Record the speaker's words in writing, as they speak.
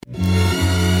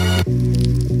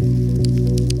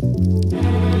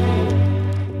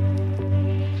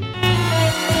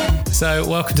So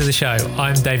welcome to the show.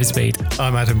 I'm David Speed.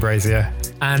 I'm Adam Brazier.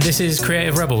 And this is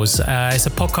Creative Rebels. It's a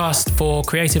podcast for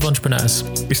creative entrepreneurs.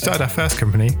 We started our first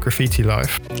company, Graffiti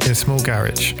Life, in a small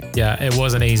garage. Yeah, it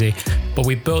wasn't easy, but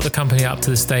we built the company up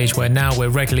to the stage where now we're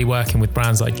regularly working with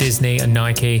brands like Disney and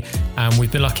Nike, and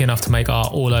we've been lucky enough to make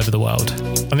art all over the world.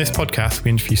 On this podcast, we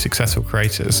interview successful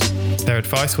creators. Their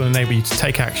advice will enable you to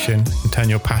take action and turn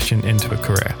your passion into a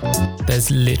career. There's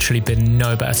literally been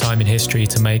no better time in history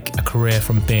to make a career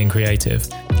from being creative.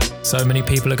 So many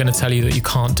people are going to tell you that you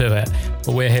can't do it,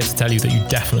 but we're here to tell you that you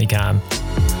definitely can.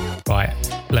 Right,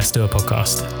 let's do a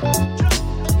podcast.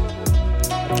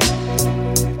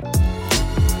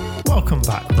 Welcome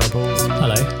back, Rebels.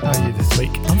 Hello. How are you this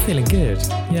week? I'm feeling good.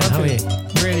 Yeah, how are you?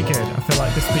 Really good. I feel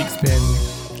like this week's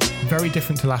been very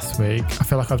different to last week. I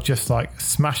feel like I've just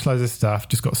smashed loads of stuff,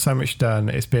 just got so much done.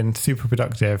 It's been super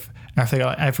productive. I feel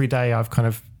like every day I've kind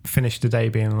of finished the day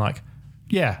being like,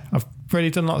 yeah, I've really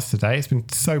done lots today. It's been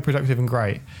so productive and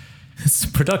great. It's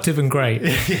productive and great.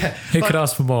 Yeah. Who could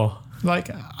ask for more?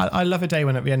 I love a day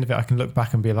when at the end of it I can look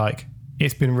back and be like,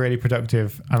 it's been really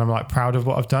productive and I'm proud of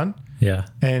what I've done. Yeah.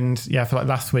 And yeah, I feel like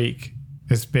last week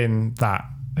has been that.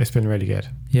 It's been really good.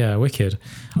 Yeah, wicked.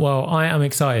 Well, I am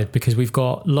excited because we've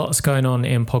got lots going on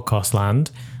in podcast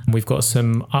land. We've got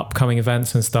some upcoming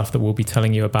events and stuff that we'll be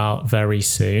telling you about very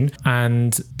soon.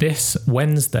 And this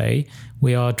Wednesday,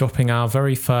 we are dropping our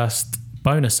very first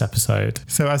bonus episode.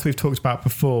 So as we've talked about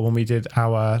before, when we did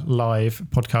our live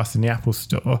podcast in the Apple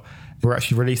Store, we're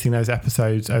actually releasing those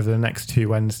episodes over the next 2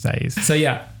 Wednesdays. So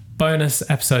yeah, bonus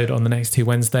episode on the next 2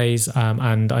 Wednesdays.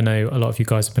 And I know a lot of you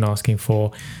guys have been asking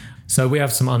for. So we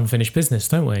have some unfinished business,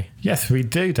 don't we? Yes, we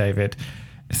do, David.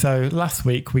 So last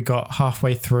week we got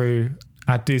halfway through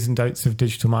our do's and don'ts of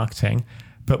digital marketing,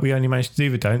 but we only managed to do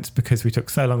the don'ts because we took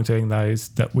so long doing those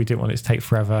that we didn't want it to take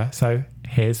forever. So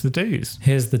here's the do's.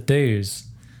 Here's the do's.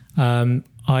 I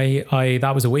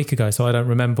that was a week ago, so I don't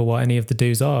remember what any of the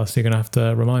do's are. So you're going to have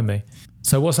to remind me.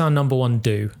 So what's our number one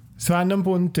do? So our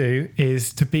number one do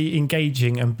is to be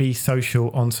engaging and be social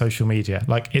on social media.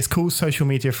 It's called social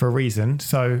media for a reason.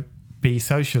 So be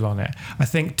social on it. I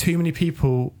think too many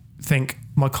people think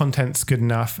my content's good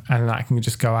enough and I can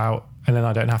just go out and then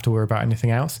I don't have to worry about anything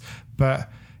else. But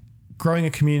growing a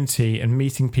community and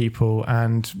meeting people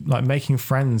and making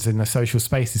friends in the social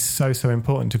space is so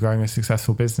important to growing a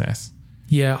successful business.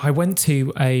 Yeah, I went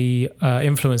to a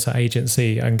influencer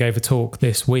agency and gave a talk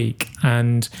this week,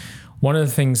 and one of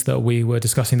the things that we were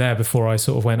discussing there before I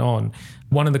sort of went on,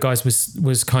 one of the guys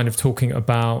was kind of talking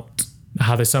about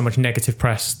how there's so much negative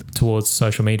press towards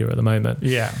social media at the moment.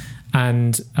 Yeah.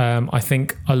 And I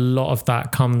think a lot of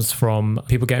that comes from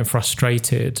people getting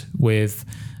frustrated with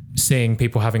seeing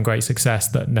people having great success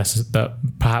that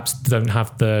perhaps don't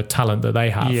have the talent that they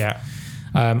have. Yeah.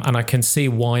 And I can see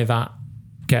why that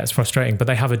gets frustrating, but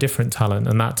they have a different talent,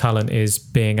 and that talent is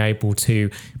being able to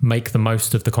make the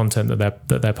most of the content that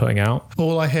they're putting out.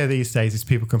 All I hear these days is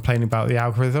people complaining about the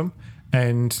algorithm,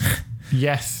 and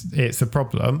yes, it's a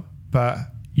problem, but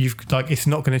it's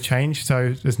not going to change,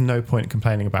 so there's no point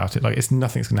complaining about it.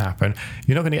 Nothing's going to happen.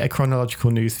 You're not going to get a chronological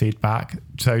news feedback,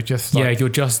 so you'll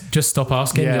just stop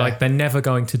asking. Yeah. They're never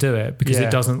going to do it because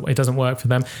it doesn't work for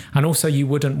them. And also, you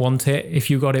wouldn't want it if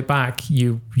you got it back.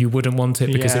 You wouldn't want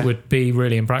it because it would be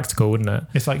really impractical, wouldn't it?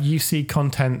 It's you see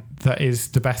content that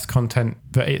is the best content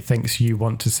that it thinks you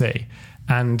want to see.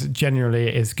 And generally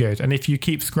it is good. And if you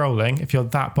keep scrolling, if you're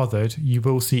that bothered, you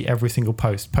will see every single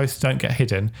post. Posts don't get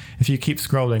hidden. If you keep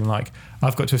scrolling,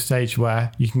 I've got to a stage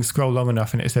where you can scroll long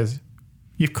enough and it says,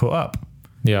 you've caught up.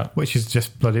 Yeah. Which is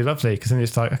just bloody lovely. Because then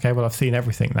it's okay, well, I've seen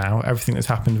everything now. Everything that's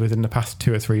happened within the past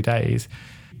 2 or 3 days.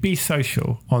 Be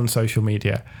social on social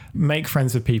media. Make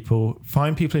friends with people.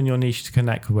 Find people in your niche to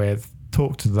connect with.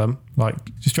 Talk to them.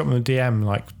 Just drop them a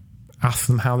DM. Ask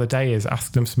them how the day is.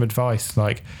 Ask them some advice.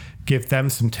 Give them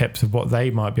some tips of what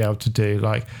they might be able to do.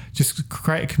 Just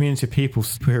create a community of people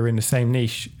who are in the same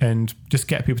niche and just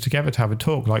get people together to have a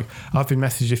talk. I've been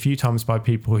messaged a few times by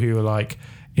people who are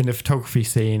in the photography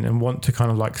scene and want to kind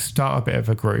of start a bit of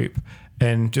a group,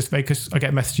 and just because I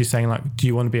get messages saying do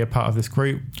you want to be a part of this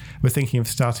group? We're thinking of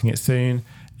starting it soon.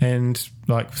 And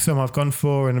some I've gone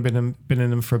for and I've been in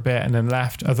them for a bit and then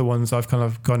left. Other ones I've kind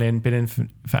of gone in, been in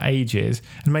for ages,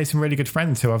 and made some really good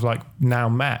friends who I've now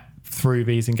met through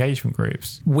these engagement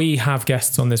groups. We have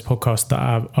guests on this podcast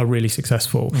that are really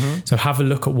successful. Mm-hmm. So have a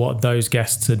look at what those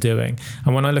guests are doing.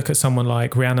 And when I look at someone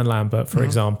like Rhiannon Lambert, for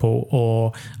example,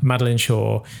 or Madeline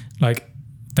Shaw,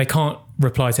 they can't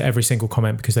reply to every single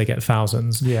comment because they get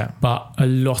thousands. Yeah. But a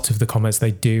lot of the comments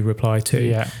they do reply to.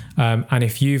 Yeah. And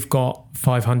if you've got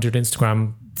 500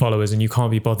 Instagram followers and you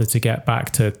can't be bothered to get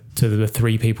back to the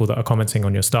 3 people that are commenting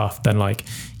on your stuff, then like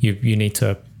you need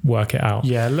to work it out.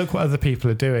 Yeah, look what other people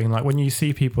are doing. Like when you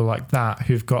see people like that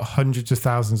who've got hundreds of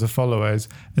thousands of followers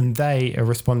and they are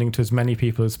responding to as many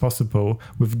people as possible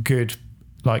with good,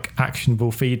 like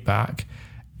actionable feedback.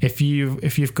 If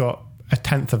you've got a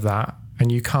tenth of that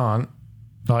and you can't,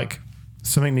 like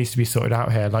something needs to be sorted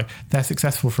out here. Like they're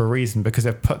successful for a reason because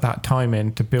they've put that time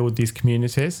in to build these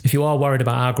communities. If you are worried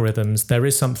about algorithms, there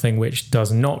is something which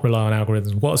does not rely on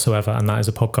algorithms whatsoever, and that is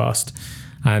a podcast.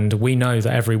 And we know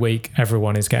that every week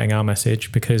everyone is getting our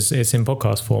message because it's in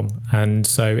podcast form. And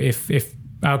so if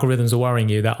algorithms are worrying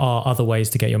you, there are other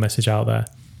ways to get your message out there.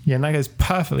 Yeah, and that goes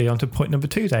perfectly onto point number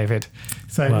 2, David.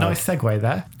 So nice segue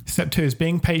there. Step 2 is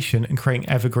being patient and creating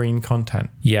evergreen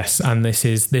content. Yes, and this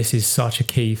is such a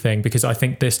key thing because I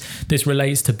think this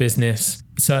relates to business.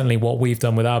 Certainly what we've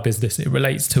done with our business, it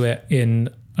relates to it in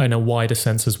a wider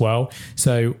sense as well.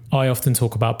 So I often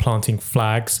talk about planting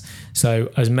flags. So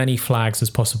as many flags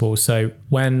as possible. So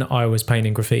when I was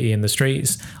painting graffiti in the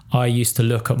streets, I used to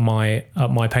look at my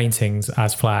paintings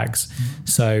as flags. Mm-hmm.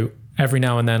 So every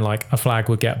now and then, like a flag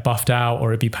would get buffed out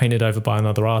or it'd be painted over by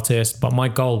another artist. But my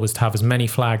goal was to have as many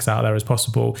flags out there as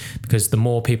possible because the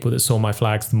more people that saw my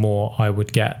flags, the more I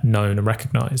would get known and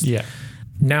recognized. Yeah.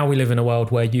 Now we live in a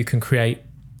world where you can create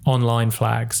online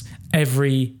flags.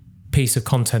 Every piece of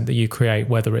content that you create,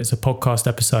 whether it's a podcast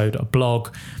episode, a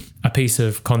blog, a piece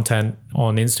of content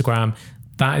on Instagram,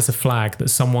 that is a flag that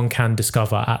someone can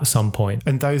discover at some point.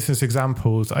 And those as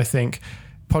examples, I think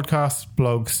podcasts,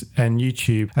 blogs, and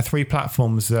YouTube are 3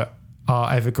 platforms that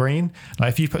are evergreen. Like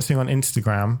if you put something on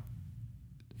Instagram,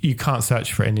 you can't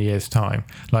search for it in a year's time.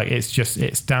 Like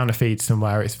it's down a feed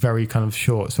somewhere. It's very kind of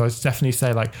short. So I'd definitely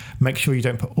say like, make sure you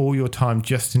don't put all your time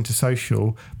just into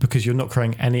social because you're not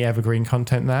creating any evergreen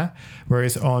content there.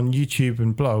 Whereas on YouTube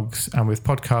and blogs and with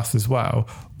podcasts as well,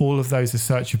 all of those are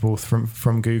searchable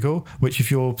from Google, which if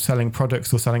you're selling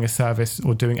products or selling a service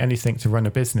or doing anything to run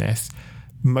a business,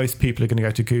 most people are going to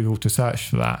go to Google to search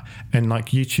for that. And like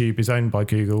YouTube is owned by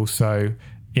Google, so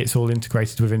it's all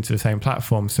integrated into the same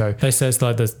platform. So they say it's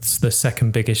like the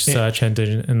second biggest search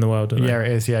engine in the world. Yeah, it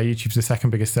is. Yeah, YouTube's the second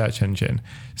biggest search engine.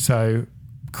 So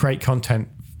create content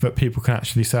that people can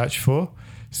actually search for.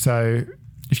 So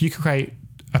if you can create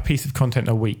a piece of content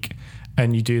a week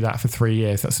and you do that for 3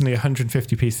 years, that's only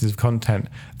 150 pieces of content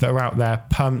that are out there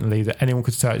permanently that anyone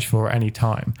could search for at any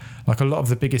time. Like a lot of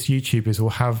the biggest YouTubers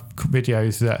will have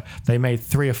videos that they made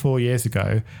 3 or 4 years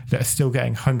ago that are still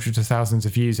getting hundreds of thousands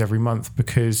of views every month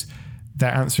because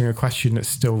they're answering a question that's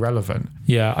still relevant.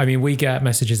 Yeah, I mean, we get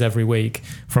messages every week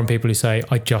from people who say,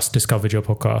 I just discovered your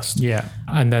podcast. Yeah.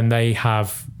 And then they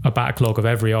have a backlog of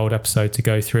every old episode to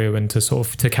go through and to sort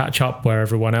of to catch up where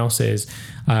everyone else is.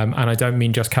 And I don't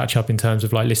mean just catch up in terms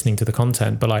of like listening to the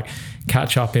content, but like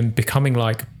catch up in becoming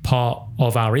like part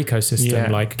of our ecosystem,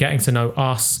 like getting to know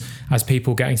us as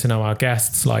people, getting to know our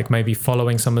guests, like maybe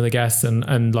following some of the guests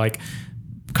and like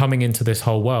coming into this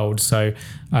whole world. So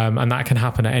and that can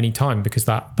happen at any time because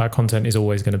that content is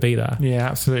always going to be there. Yeah,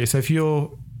 absolutely. So if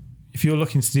you're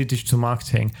looking to do digital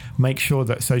marketing, make sure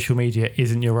that social media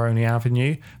isn't your only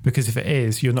avenue, because if it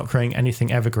is, you're not creating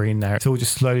anything evergreen there. It's all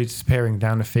just slowly disappearing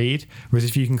down the feed. Whereas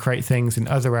if you can create things in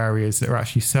other areas that are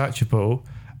actually searchable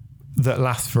that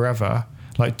last forever,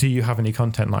 like do you have any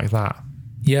content like that?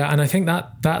 Yeah, and I think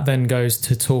that then goes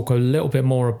to talk a little bit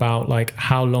more about like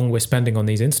how long we're spending on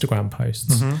these Instagram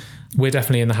posts. Mm-hmm. We're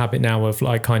definitely in the habit now of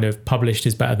like kind of published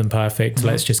is better than perfect. Mm-hmm.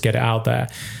 Let's just get it out there.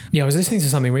 Yeah, I was listening to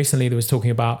something recently that was talking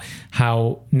about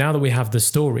how now that we have the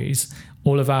stories,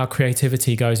 all of our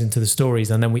creativity goes into the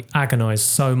stories, and then we agonize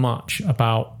so much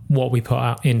about what we put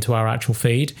out into our actual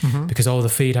feed because the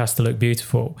feed has to look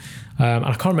beautiful. And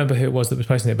I can't remember who it was that was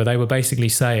posting it, but they were basically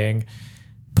saying,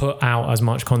 put out as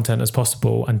much content as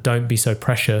possible and don't be so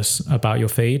precious about your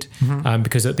feed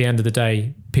because at the end of the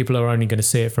day, people are only going to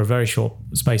see it for a very short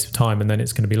space of time and then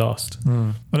it's going to be lost.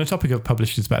 On the topic of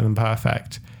published is better than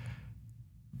perfect,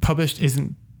 published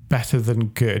isn't better than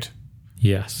good.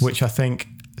 Yes. Which I think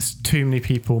too many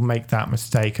people make that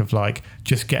mistake of like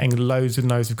just getting loads and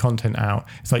loads of content out.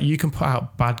 It's like you can put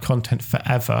out bad content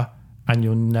forever and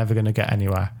you're never going to get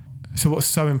anywhere. So what's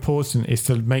so important is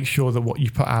to make sure that what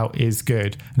you put out is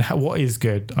good. And what is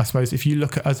good? I suppose if you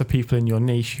look at other people in your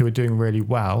niche who are doing really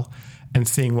well and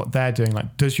seeing what they're doing, like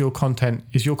is your content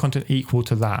equal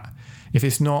to that? If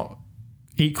it's not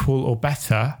equal or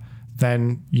better,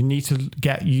 then you need to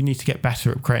get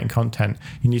better at creating content.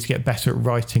 You need to get better at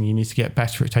writing. You need to get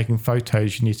better at taking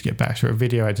photos. You need to get better at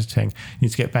video editing. You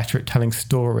need to get better at telling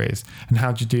stories. And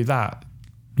how do you do that?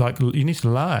 Like you need to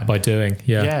learn by doing.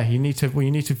 Yeah. Yeah. You need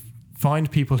to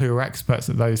Find people who are experts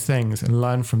at those things and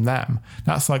learn from them.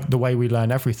 That's like the way we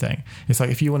learn everything. It's like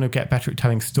if you want to get better at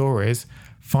telling stories,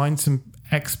 find some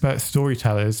expert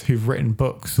storytellers who've written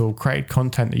books or created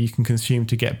content that you can consume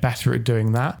to get better at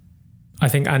doing that. I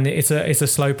think, and it's a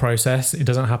slow process. It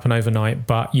doesn't happen overnight,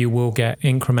 but you will get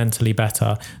incrementally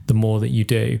better the more that you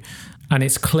do. And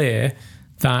it's clear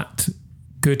that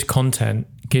good content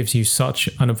gives you such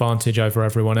an advantage over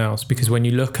everyone else, because when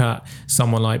you look at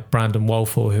someone like Brandon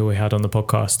Wolfall, who we had on the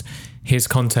podcast, his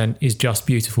content is just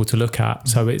beautiful to look at.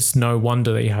 So it's no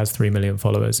wonder that he has 3 million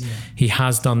followers. Yeah. He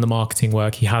has done the marketing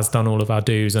work. He has done all of our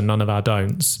do's and none of our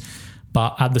don'ts.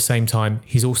 But at the same time,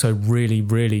 he's also really,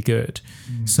 really good.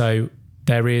 So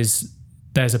there's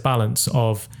a balance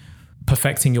of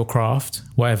perfecting your craft,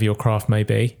 whatever your craft may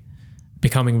be,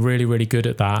 becoming really, really good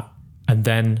at that, and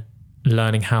then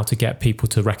learning how to get people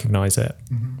to recognize it.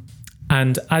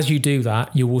 And as you do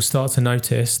that, you will start to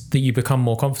notice that you become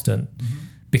more confident,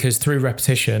 because through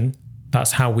repetition,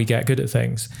 that's how we get good at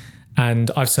things. And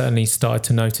I've certainly started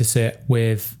to notice it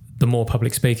with the more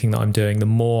public speaking that I'm doing. The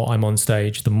more I'm on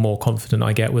stage, the more confident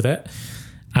I get with it.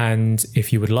 And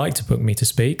if you would like to book me to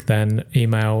speak, then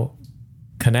email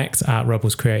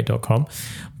connect@rebelscreate.com.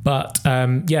 But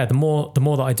the more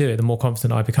that I do it, the more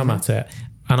confident I become at it.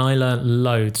 And I learned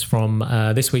loads from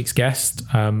this week's guest,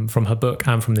 from her book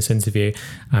and from this interview.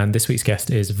 And this week's guest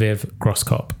is Viv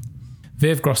Groskop.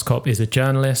 Viv Groskop is a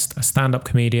journalist, a stand-up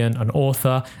comedian, an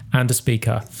author, and a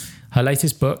speaker. Her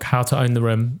latest book, How to Own the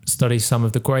Room, studies some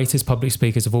of the greatest public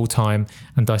speakers of all time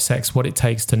and dissects what it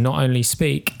takes to not only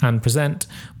speak and present,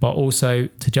 but also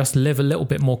to just live a little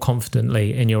bit more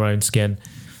confidently in your own skin.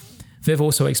 Viv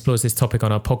also explores this topic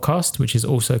on our podcast, which is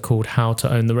also called How to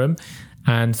Own the Room.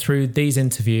 And through these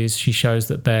interviews, she shows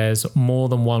that there's more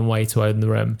than one way to own the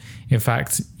room. In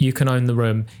fact, you can own the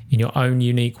room in your own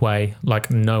unique way, like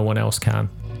no one else can.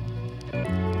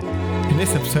 In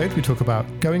this episode, we talk about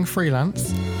going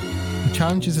freelance, the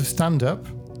challenges of stand-up,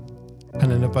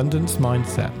 and an abundance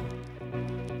mindset.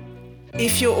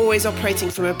 If you're always operating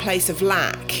from a place of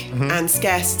lack and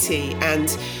scarcity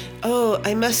and,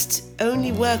 I must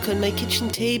only work on my kitchen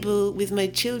table with my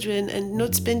children and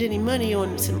not spend any money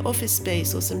on some office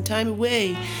space or some time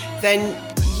away, then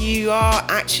you are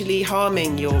actually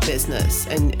harming your business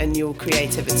and your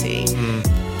creativity.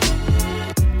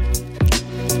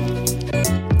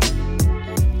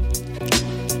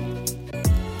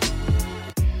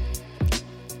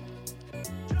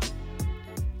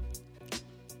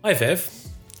 Hi, Viv.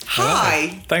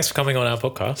 Hi. Thanks for coming on our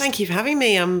podcast. Thank you for having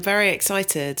me. I'm very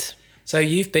excited. So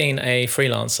you've been a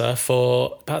freelancer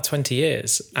for about 20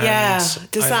 years. And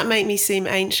Does that make me seem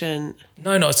ancient?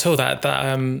 No, not at all.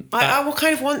 I will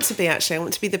kind of want to be, actually. I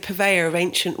want to be the purveyor of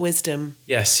ancient wisdom.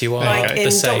 Yes, you are. Like in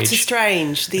sage. Doctor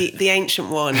Strange, the ancient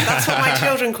one. That's what my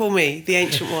children call me, the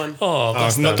ancient one.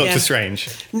 Not Doctor Strange.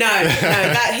 No,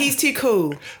 he's too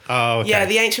cool. Oh, okay. Yeah,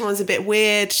 the ancient one's a bit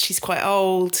weird. She's quite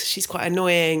old. She's quite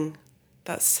annoying.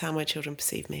 That's how my children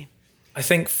perceive me. I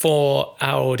think for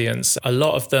our audience, a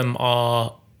lot of them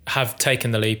have taken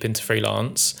the leap into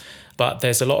freelance, but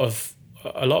there's a lot of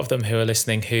them who are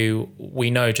listening who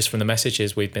we know just from the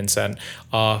messages we've been sent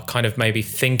are kind of maybe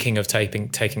thinking of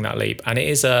taking that leap, and it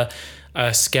is a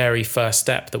scary first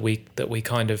step that we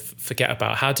kind of forget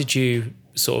about. How did you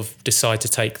sort of decide to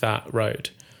take that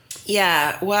road?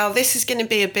 Yeah, well, this is going to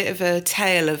be a bit of a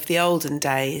tale of the olden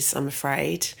days, I'm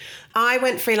afraid. I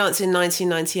went freelance in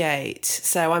 1998,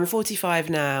 so I'm 45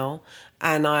 now,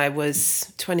 and I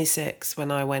was 26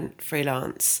 when I went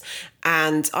freelance.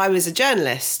 And I was a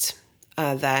journalist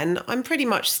then. I'm pretty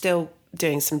much still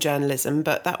doing some journalism,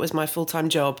 but that was my full-time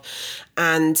job.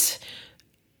 And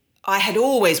I had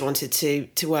always wanted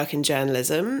to work in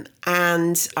journalism,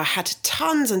 and I had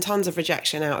tons and tons of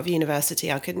rejection out of university.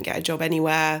 I couldn't get a job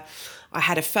anywhere. I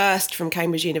had a first from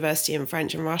Cambridge University in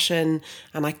French and Russian,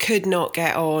 and I could not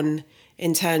get on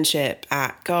internship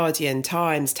at Guardian,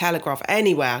 Times, Telegraph,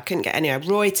 anywhere. I couldn't get anywhere.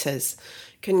 Reuters,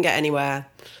 couldn't get anywhere.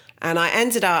 And I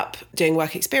ended up doing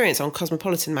work experience on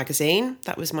Cosmopolitan magazine.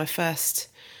 That was my first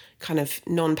kind of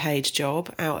non-paid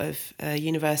job out of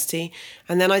university.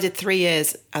 And then I did 3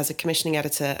 years as a commissioning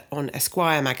editor on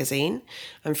Esquire magazine.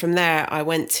 And from there, I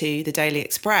went to the Daily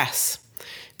Express.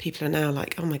 People are now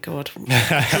like, oh my God, horrific.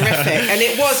 And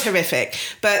it was horrific.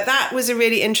 But that was a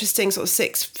really interesting sort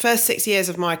of first 6 years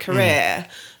of my career,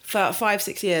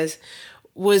 5-6 years,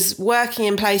 was working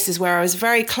in places where I was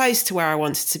very close to where I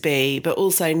wanted to be, but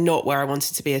also not where I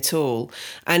wanted to be at all.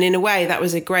 And in a way, that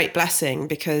was a great blessing,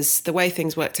 because the way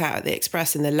things worked out at the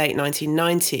Express in the late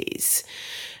 1990s,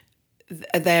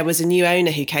 there was a new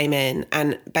owner who came in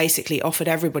and basically offered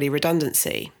everybody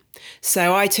redundancy.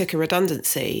 So I took a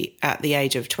redundancy at the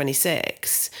age of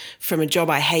 26 from a job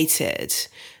I hated,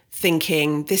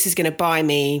 thinking this is going to buy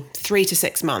me 3 to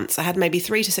 6 months. I had maybe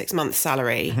 3 to 6 months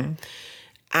salary.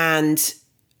 And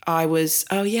I was,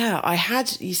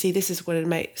 you see, this is what would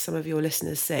make some of your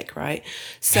listeners sick, right?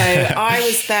 So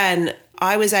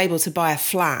I was able to buy a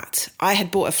flat. I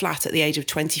had bought a flat at the age of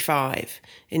 25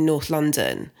 in North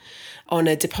London on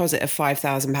a deposit of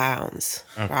 £5,000,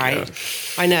 right? God.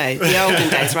 I know, the olden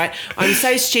days, right? I'm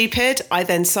so stupid. I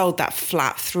then sold that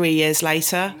flat 3 years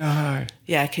later. No.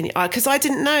 Yeah, can you? Because I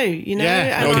didn't know, you know.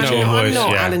 Yeah, and I'm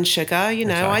not Alan Sugar, you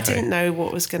know. Exactly. I didn't know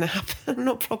what was going to happen.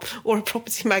 Or a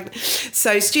property magnate.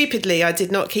 So stupidly, I did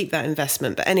not keep that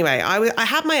investment. But anyway, I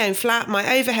had my own flat. My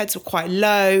overheads were quite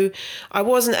low. I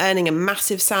wasn't earning a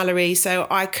massive salary, so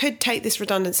I could take this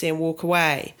redundancy and walk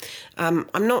away.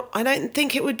 I don't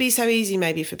think it would be so easy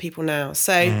maybe for people now.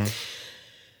 So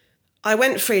I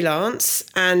went freelance,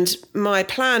 and my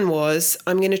plan was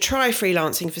I'm going to try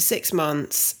freelancing for 6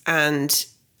 months, and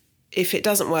if it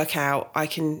doesn't work out,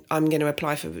 I'm going to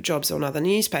apply for jobs on other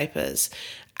newspapers.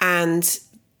 And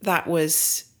that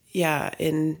was,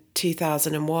 in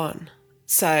 2001.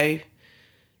 So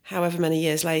however many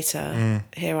years later,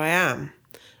 here I am.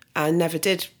 I never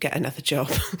did get another job.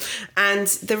 And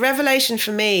the revelation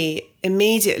for me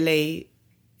immediately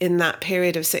in that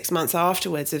period of 6 months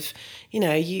afterwards of, you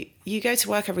know, you go to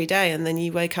work every day and then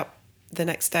you wake up the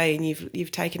next day and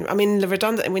you've taken, I mean,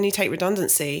 when you take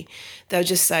redundancy, they'll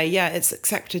just say, it's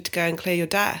accepted to go and clear your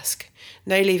desk.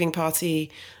 No leaving party,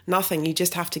 nothing. You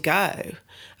just have to go.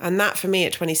 And that for me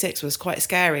at 26 was quite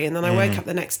scary. And then I woke up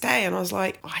the next day and I was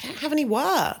like, I don't have any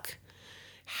work.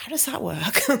 How does that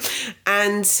work?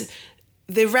 And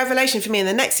the revelation for me in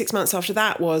the next 6 months after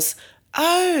that was,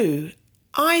 I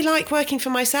like working for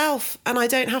myself and I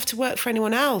don't have to work for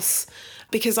anyone else.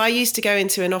 Because I used to go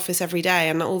into an office every day,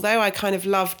 and although I kind of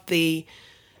loved the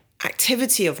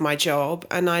activity of my job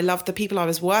and I loved the people I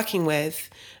was working with,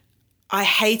 I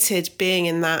hated being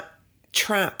in that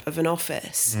trap of an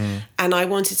office. And I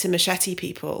wanted to machete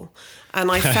people. And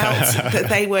I felt that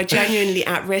they were genuinely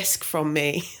at risk from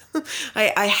me.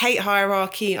 I hate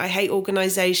hierarchy. I hate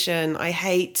organisation. I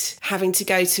hate having to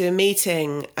go to a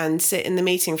meeting and sit in the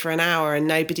meeting for an hour and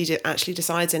nobody actually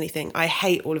decides anything. I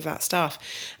hate all of that stuff.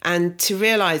 And to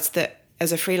realise that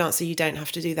as a freelancer, you don't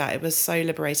have to do that, it was so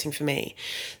liberating for me.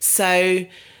 So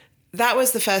that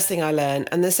was the first thing I learned.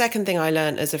 And the second thing I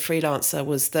learned as a freelancer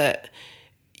was that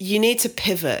you need to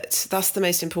pivot. That's the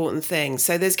most important thing.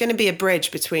 So there's going to be a bridge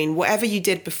between whatever you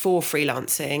did before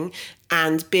freelancing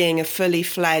and being a fully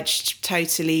fledged,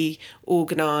 totally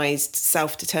organised,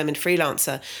 self-determined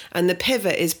freelancer. And the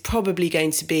pivot is probably going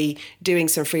to be doing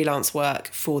some freelance work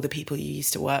for the people you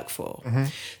used to work for.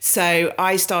 So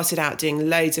I started out doing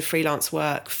loads of freelance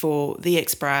work for The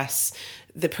Express,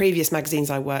 the previous magazines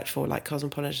I worked for, like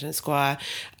Cosmopolitan and Esquire.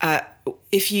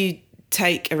 If you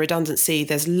take a redundancy,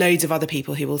 there's loads of other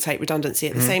people who will take redundancy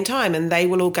at the same time, and they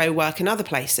will all go work in other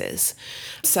places.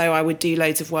 So I would do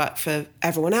loads of work for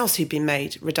everyone else who'd been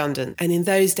made redundant. And in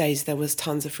those days, there was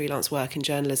tons of freelance work in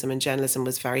journalism, and journalism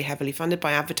was very heavily funded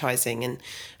by advertising in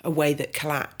a way that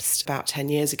collapsed about 10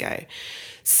 years ago.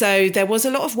 So there was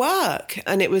a lot of work,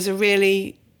 and it was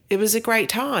a great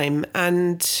time.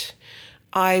 And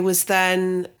I was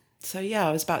then,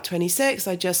 I was about 26.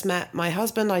 I just met my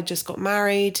husband. I just got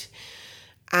married.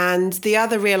 And the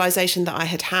other realisation that I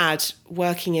had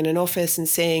working in an office and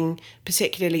seeing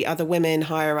particularly other women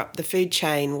higher up the food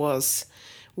chain was,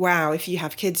 wow, if you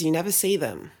have kids, you never see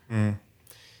them.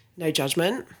 No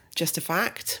judgment, just a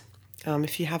fact.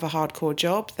 If you have a hardcore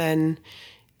job, then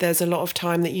there's a lot of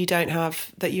time that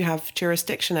you have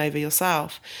jurisdiction over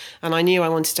yourself. And I knew I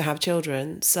wanted to have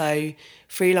children. So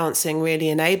freelancing really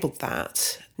enabled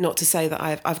that. Not to say that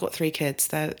I've got 3 kids,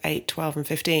 they're 8, 12 and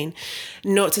 15.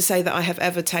 Not to say that I have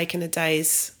ever taken a day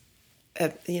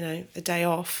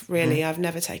off, really. I've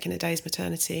never taken a day's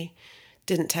maternity.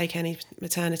 Didn't take any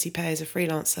maternity pay as a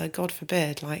freelancer, God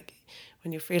forbid. Like,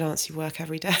 when you're freelance, you work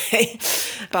every day.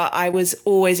 But I was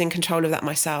always in control of that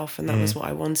myself, and that was what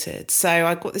I wanted. So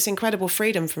I got this incredible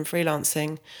freedom from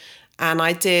freelancing. And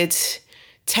I did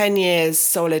 10 years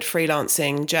solid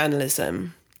freelancing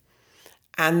journalism.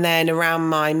 And then around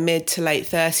my mid to late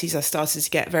 30s, I started to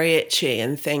get very itchy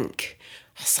and think,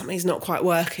 something's not quite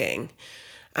working.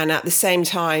 And at the same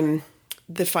time,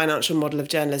 the financial model of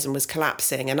journalism was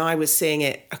collapsing. And I was seeing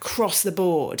it across the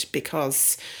board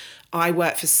because I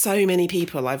work for so many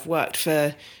people. I've worked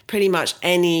for pretty much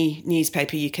any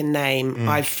newspaper you can name.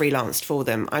 I've freelanced for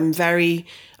them. I'm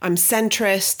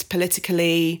centrist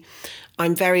politically.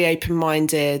 I'm very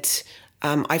open-minded.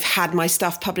 I've had my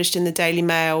stuff published in the Daily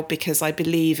Mail because I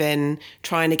believe in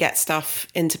trying to get stuff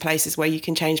into places where you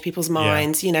can change people's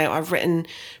minds. You know, I've written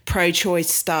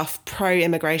pro-choice stuff,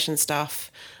 pro-immigration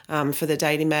stuff for the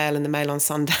Daily Mail and the Mail on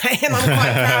Sunday, and I'm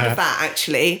quite proud of that,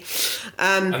 actually.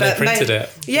 And they printed it.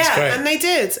 Yeah, and they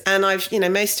did. And I've, you know,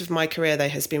 most of my career though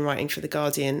has been writing for The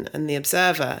Guardian and The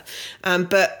Observer.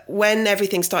 But when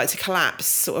everything started to collapse,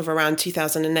 sort of around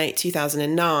 2008,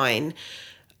 2009,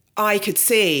 I could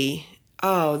see,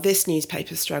 oh, this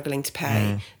newspaper's struggling to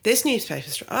pay. This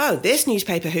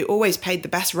newspaper who always paid the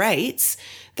best rates,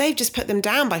 they've just put them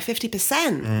down by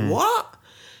 50%. What?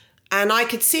 And I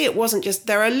could see it wasn't just,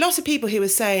 there are a lot of people who were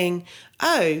saying,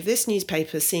 oh, this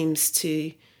newspaper seems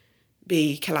to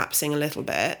be collapsing a little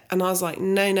bit. And I was like,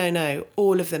 no,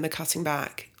 all of them are cutting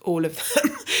back, all of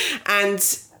them.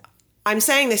 And I'm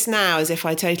saying this now as if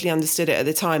I totally understood it at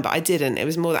the time, but I didn't. It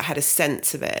was more that I had a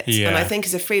sense of it. Yeah. And I think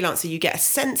as a freelancer, you get a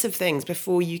sense of things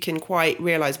before you can quite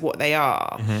realise what they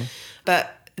are.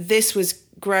 But this was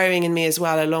growing in me as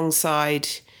well alongside,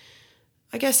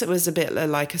 I guess it was a bit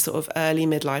like a sort of early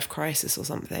midlife crisis or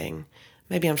something.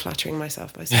 Maybe I'm flattering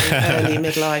myself by saying early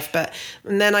midlife.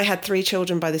 And then I had 3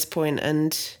 children by this point,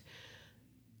 and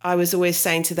I was always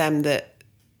saying to them that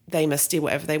they must do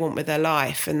whatever they want with their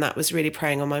life. And that was really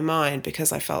preying on my mind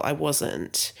because I felt I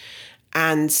wasn't.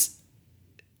 And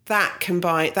that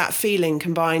feeling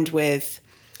combined with,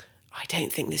 I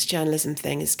don't think this journalism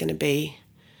thing is going to be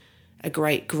a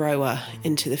great grower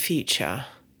into the future,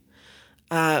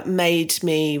 made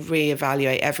me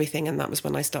reevaluate everything. And that was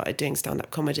when I started doing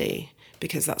stand-up comedy,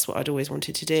 because that's what I'd always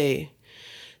wanted to do.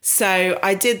 So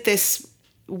I did this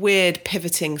weird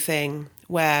pivoting thing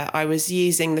where I was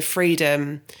using the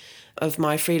freedom of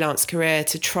my freelance career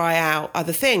to try out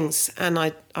other things. And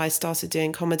I started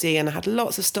doing comedy, and I had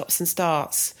lots of stops and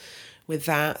starts with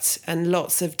that, and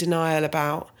lots of denial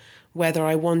about whether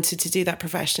I wanted to do that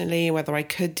professionally, whether I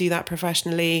could do that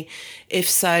professionally. If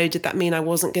so, did that mean I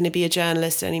wasn't going to be a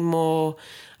journalist anymore?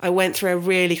 I went through a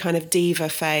really kind of diva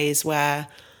phase where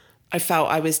I felt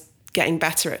I was getting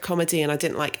better at comedy and I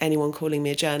didn't like anyone calling me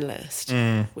a journalist,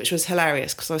 which was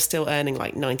hilarious because I was still earning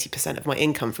like 90% of my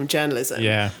income from journalism.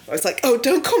 Yeah. I was like, oh,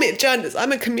 don't call me a journalist.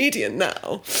 I'm a comedian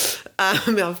now.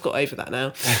 I've got over that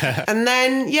now. And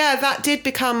then, that did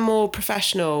become more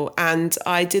professional. And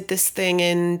I did this thing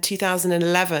in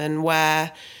 2011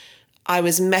 where I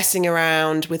was messing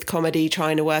around with comedy,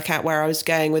 trying to work out where I was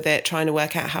going with it, trying to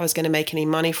work out how I was going to make any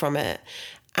money from it.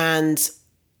 And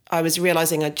I was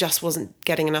realising I just wasn't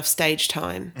getting enough stage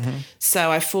time.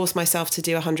 So I forced myself to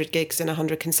do 100 gigs in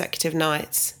 100 consecutive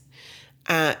nights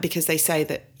because they say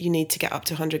that you need to get up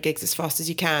to 100 gigs as fast as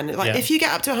you can. If you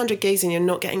get up to 100 gigs and you're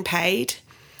not getting paid,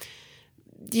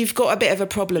 you've got a bit of a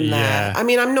problem there. I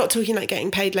mean, I'm not talking like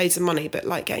getting paid loads of money, but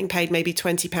like getting paid maybe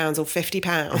 £20 or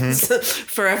 £50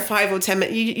 for a 5 or 10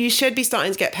 minute. You should be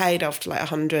starting to get paid after like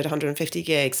 100, 150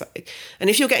 gigs. And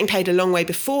if you're getting paid a long way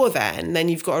before then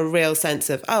you've got a real sense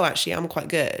of, oh, actually, I'm quite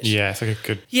good. Yeah, it's like a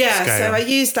good scale. So I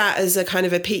used that as a kind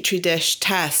of a petri dish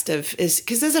test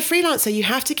because as a freelancer, you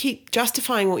have to keep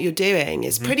justifying what you're doing.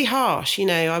 It's pretty harsh. You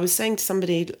know, I was saying to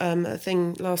somebody a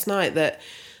thing last night that,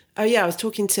 I was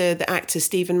talking to the actor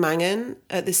Stephen Mangan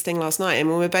at this thing last night, and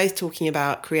we were both talking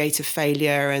about creative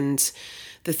failure, and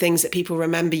the things that people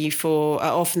remember you for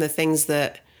are often the things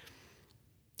that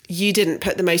you didn't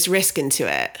put the most risk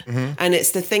into it. And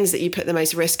it's the things that you put the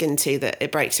most risk into that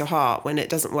it breaks your heart when it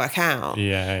doesn't work out.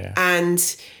 Yeah.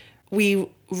 And we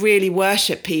really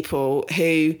worship people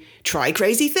who try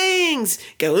crazy things,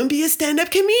 go and be a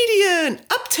stand-up comedian,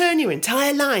 upturn your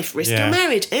entire life, risk your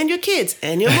marriage and your kids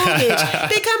and your mortgage,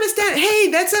 become a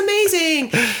hey, that's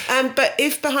amazing. But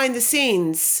if behind the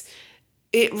scenes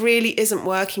it really isn't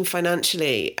working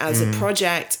financially as a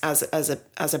project, as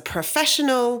a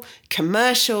professional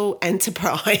commercial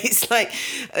enterprise, like,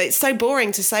 it's so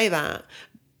boring to say that.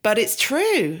 But it's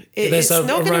true. It's not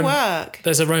going to work.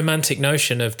 There's a romantic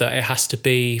notion of that it has to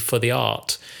be for the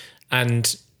art,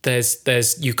 and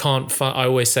you can't. I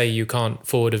always say you can't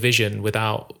forward a vision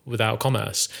without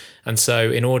commerce. And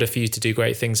so, in order for you to do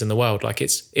great things in the world, like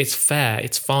it's fair,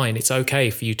 it's fine, it's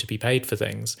okay for you to be paid for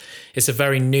things. It's a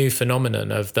very new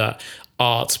phenomenon of that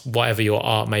art, whatever your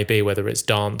art may be, whether it's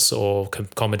dance or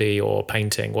comedy or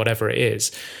painting, whatever it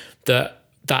is,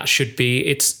 that should be,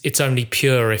 it's only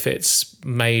pure if it's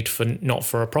made for not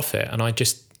for a profit. And I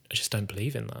just don't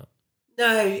believe in that.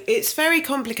 No, it's very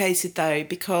complicated though,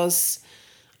 because,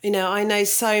 I know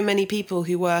so many people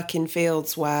who work in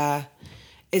fields where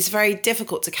it's very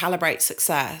difficult to calibrate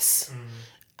success.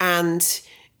 And,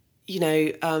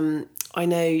 I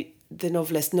know the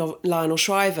novelist Lionel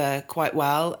Shriver quite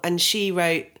well, and she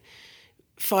wrote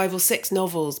 5 or 6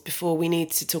 novels before We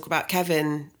Need to Talk About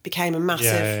Kevin became a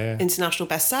massive international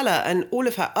bestseller. And all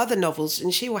of her other novels,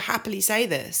 and she will happily say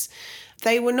this,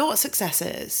 they were not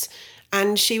successes.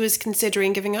 And she was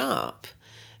considering giving up.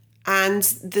 And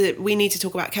the We Need to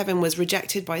Talk About Kevin was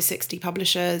rejected by 60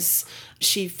 publishers.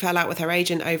 She fell out with her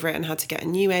agent over it and had to get a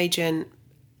new agent.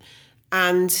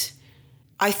 And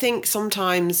I think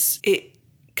sometimes it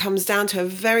comes down to a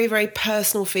very, very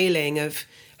personal feeling of,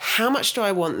 how much do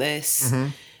I want this?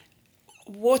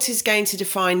 Mm-hmm. What is going to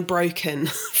define broken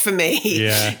for me?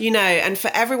 Yeah. You know, and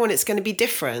for everyone, it's going to be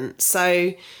different.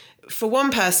 So for one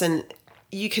person,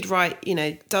 you could write, you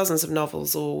know, dozens of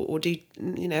novels or do,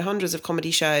 you know, hundreds of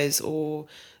comedy shows or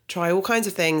try all kinds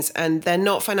of things, and they're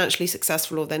not financially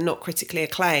successful or they're not critically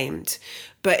acclaimed.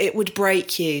 But it would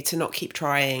break you to not keep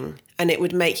trying, and it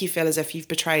would make you feel as if you've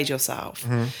betrayed yourself.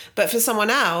 Mm-hmm. But for someone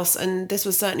else, and this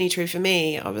was certainly true for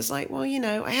me, I was like, well, you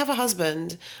know, I have a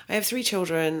husband, I have 3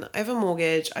 children, I have a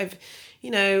mortgage,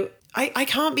 I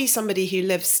can't be somebody who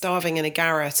lives starving in a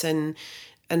garret and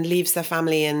leaves their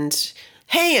family and,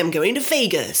 hey, I'm going to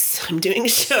Vegas, I'm doing a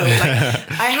show.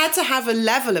 I had to have a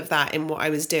level of that in what I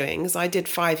was doing, because I did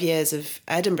 5 years of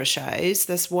Edinburgh shows.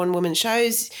 There's one-woman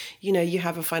shows, you know, you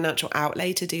have a financial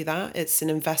outlay to do that. It's an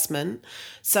investment.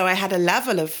 So I had a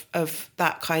level of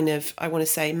that kind of, I want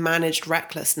to say, managed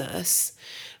recklessness.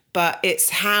 But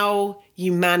it's how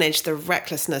you manage the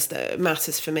recklessness that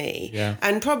matters for me. Yeah.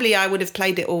 And probably I would have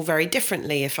played it all very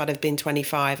differently if I'd have been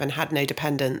 25 and had no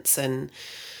dependents. And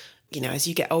you know, as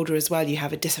you get older as well, you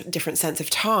have a different sense of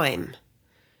time.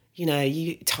 You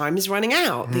know, time is running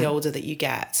out the older that you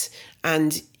get.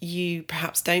 And you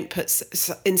perhaps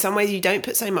in some ways, you don't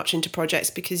put so much into projects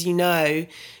because you know,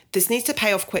 this needs to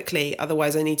pay off quickly.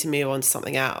 Otherwise, I need to move on to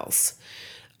something else.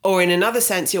 Or in another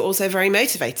sense, you're also very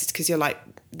motivated because you're like,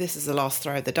 this is the last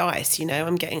throw of the dice. You know,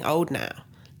 I'm getting old now.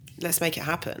 Let's make it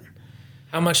happen.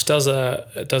 How much does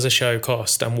a show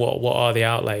cost, and what are the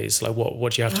outlays? Like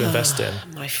what do you have to invest in?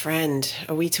 My friend,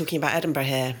 are we talking about Edinburgh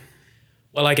here?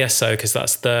 Well, I guess so, because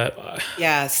that's the...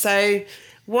 Yeah, so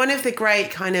one of the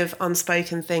great kind of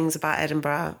unspoken things about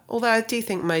Edinburgh, although I do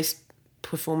think most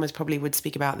performers probably would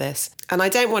speak about this, and I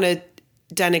don't want to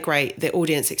denigrate the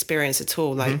audience experience at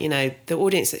all. Like, you know, the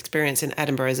audience experience in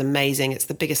Edinburgh is amazing. It's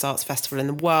the biggest arts festival in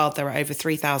the world. There are over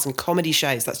 3,000 comedy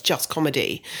shows. That's just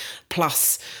comedy,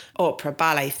 plus opera,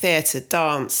 ballet, theatre,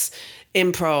 dance,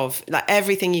 improv, like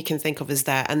everything you can think of is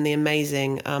there. And the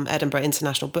amazing Edinburgh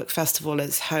International Book Festival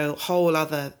is a whole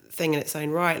other thing in its own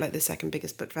right, like the second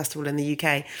biggest book festival in the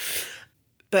UK.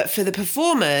 But for the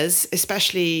performers,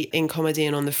 especially in comedy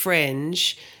and on the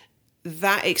fringe,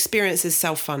 that experience is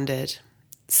self-funded.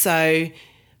 So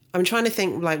I'm trying to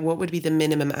think, like, what would be the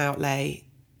minimum outlay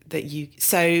that you...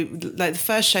 So, like, the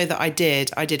first show that I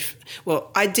did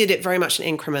it very much in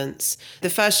increments. The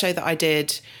first show that I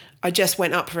did, I just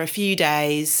went up for a few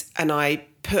days and I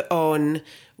put on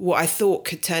what I thought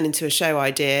could turn into a show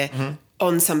idea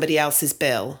on somebody else's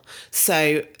bill.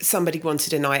 So somebody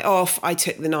wanted a night off, I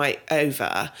took the night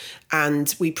over,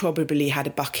 and we probably had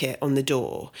a bucket on the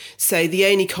door. So the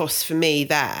only cost for me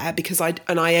there, because I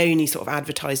only sort of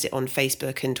advertised it on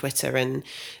Facebook and Twitter, and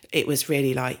it was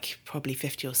really like probably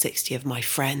 50 or 60 of my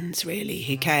friends really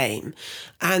who came.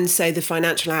 And so the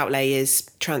financial outlay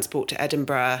is transport to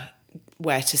Edinburgh,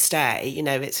 where to stay, you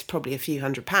know, it's probably a few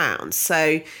 £100s.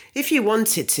 So if you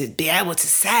wanted to be able to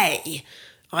say,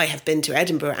 I have been to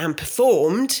Edinburgh and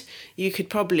performed, you could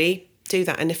probably do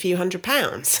that in a few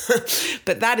 £100s.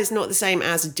 But that is not the same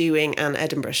as doing an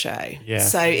Edinburgh show. Yeah.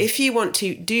 So if you want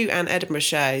to do an Edinburgh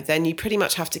show, then you pretty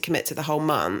much have to commit to the whole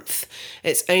month.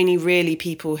 It's only really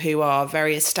people who are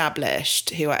very established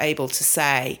who are able to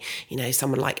say, you know,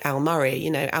 someone like Al Murray, you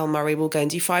know, Al Murray will go and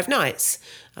do 5 nights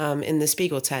in the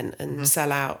Spiegel tent and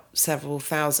sell out several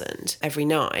thousand every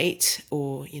night,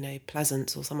 or, you know,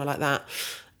 Pleasance or somewhere like that.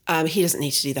 He doesn't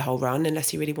need to do the whole run unless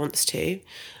he really wants to.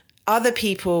 Other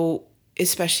people,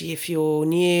 especially if you're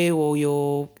new or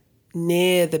you're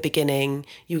near the beginning,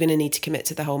 you're going to need to commit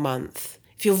to the whole month.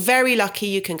 If you're very lucky,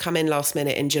 you can come in last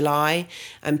minute in July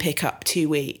and pick up 2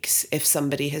 weeks if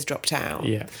somebody has dropped out.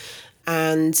 Yeah.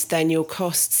 And then your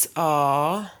costs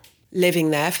are living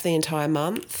there for the entire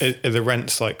month. Are the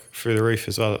rents like through the roof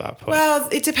as well at that point? Well,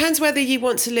 it depends whether you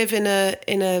want to live in a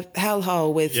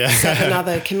hellhole with 7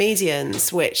 other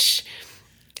comedians, which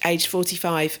age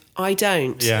 45, I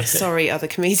don't. Yeah. Sorry, other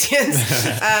comedians.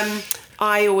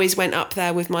 I always went up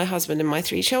there with my husband and my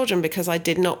 3 children because I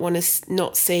did not want to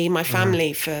not see my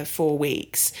family for 4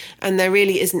 weeks. And there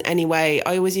really isn't any way.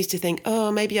 I always used to think,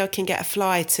 oh, maybe I can get a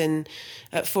flight and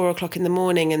at 4 o'clock in the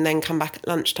morning and then come back at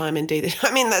lunchtime and do this.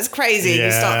 I mean, that's crazy. Yeah.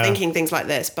 You start thinking things like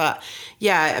this. But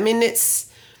yeah, I mean, it's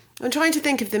I'm trying to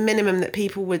think of the minimum that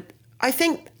people would. I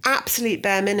think absolute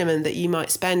bare minimum that you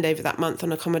might spend over that month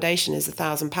on accommodation is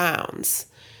 £1,000.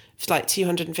 It's like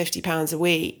 £250 a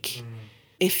week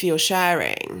if you're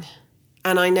sharing.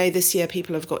 And I know this year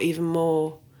people have got even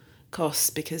more costs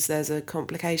because there's a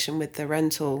complication with the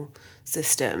rental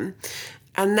system.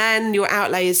 And then your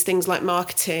outlay is things like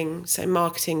marketing. So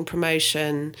marketing,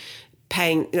 promotion,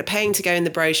 paying to go in the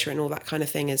brochure and all that kind of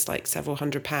thing is like several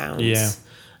 £100s. Yeah.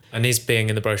 And is being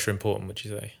in the brochure important, would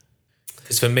you say?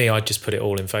 Because for me, I'd just put it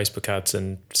all in Facebook ads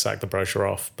and sack the brochure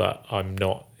off, but I'm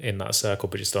not in that circle,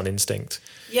 but just on instinct.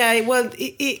 Yeah, well,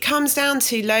 it comes down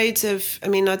to loads of, I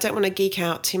mean, I don't want to geek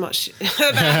out too much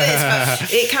about this,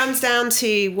 but it comes down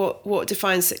to what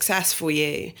defines success for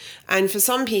you. And for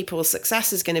some people,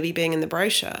 success is going to be being in the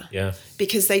brochure. Yeah.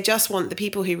 Because they just want the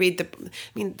people who read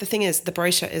the thing is, the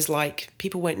brochure is like,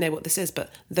 people won't know what this is, but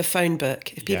the phone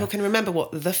book. If people can remember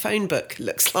what the phone book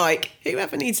looks like,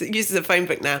 whoever uses a phone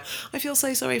book now, I feel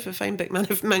so sorry for phone book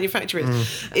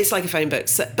manufacturers. It's like a phone book.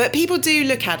 So, but people do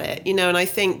look at it, and I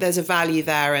think there's a value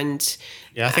there. And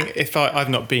yeah, I think if I've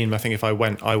not been, I think if I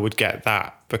went, I would get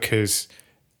that, because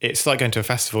it's like going to a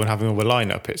festival and having all the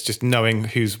lineup. It's just knowing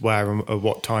who's where and at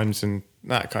what times and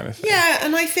that kind of thing. Yeah,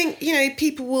 and I think,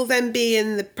 people will then be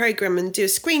in the programme and do a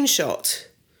screenshot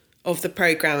of the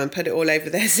programme and put it all over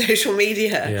their social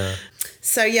media. Yeah.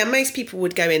 So, yeah, most people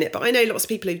would go in it. But I know lots of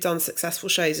people who've done successful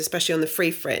shows, especially on the Free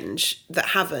Fringe, that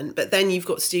haven't. But then you've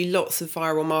got to do lots of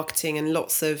viral marketing and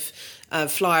lots of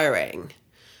flyering.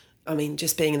 I mean,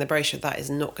 just being in the brochure, that is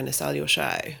not going to sell your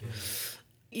show.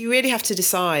 You really have to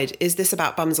decide, is this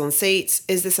about bums on seats?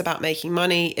 Is this about making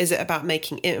money? Is it about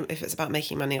if it's about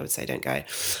making money, I would say don't go.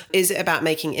 Is it about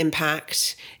making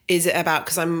impact? Is it about,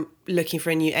 because I'm looking for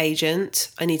a new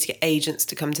agent, I need to get agents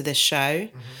to come to this show.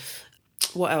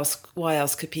 What else? Why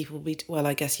else could people be? Well,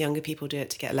 I guess younger people do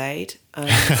it to get laid.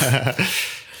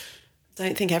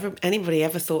 Don't think anybody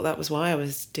ever thought that was why I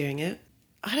was doing it.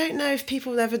 I don't know if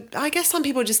people ever... I guess some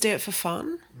people just do it for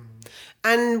fun.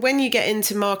 And when you get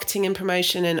into marketing and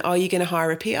promotion, and are you going to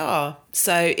hire a PR?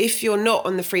 So if you're not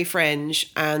on the Free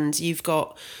Fringe and you've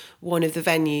got one of the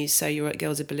venues, so you're at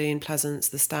Gilded Balloon, Pleasance,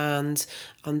 The Stand,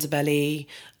 Underbelly,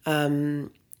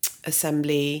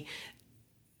 Assembly,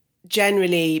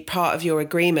 generally part of your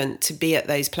agreement to be at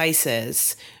those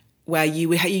places where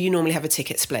you normally have a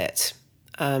ticket split.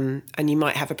 And you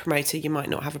might have a promoter, you might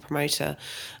not have a promoter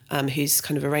who's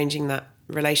kind of arranging that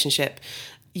relationship.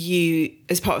 You,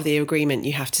 as part of the agreement,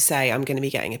 you have to say, I'm going to be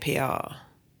getting a PR,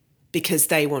 because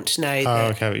they want to know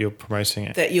that you're promoting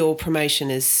it. That your promotion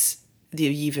is,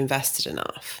 you've invested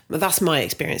enough. Well, that's my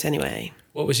experience anyway.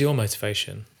 What was your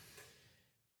motivation?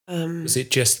 Was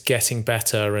it just getting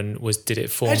better, and did it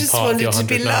form part of your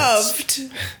 100 nights? I just wanted to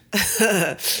be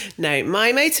loved. No,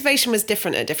 my motivation was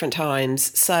different at different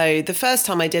times. So the first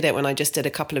time I did it, when I just did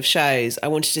a couple of shows, I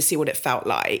wanted to see what it felt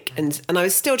like. And I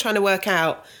was still trying to work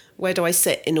out, where do I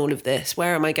sit in all of this?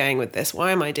 Where am I going with this?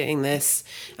 Why am I doing this?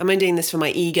 Am I doing this for my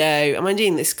ego? Am I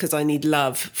doing this because I need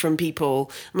love from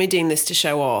people? Am I doing this to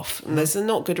show off? And those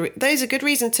are good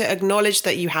reasons to acknowledge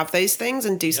that you have those things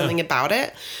and do something about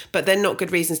it, but they're not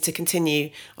good reasons to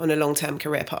continue on a long-term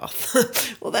career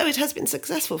path, although it has been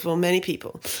successful for many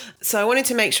people. So I wanted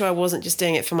to make sure I wasn't just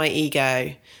doing it for my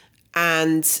ego,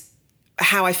 and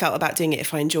how I felt about doing it,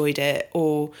 if I enjoyed it,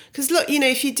 or because look,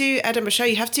 if you do Edinburgh show,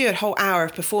 you have to do a whole hour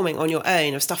of performing on your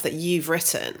own of stuff that you've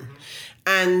written,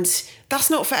 and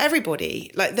that's not for everybody.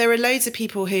 Like, there are loads of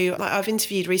people who, like, I've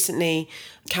interviewed recently,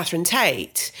 Catherine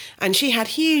Tate, and she had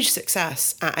huge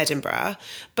success at Edinburgh,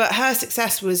 but her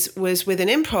success was with an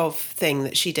improv thing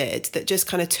that she did that just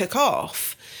kind of took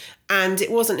off. And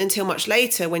it wasn't until much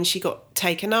later, when she got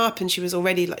taken up and she was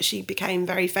already, she became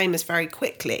very famous very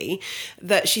quickly,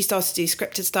 that she started to do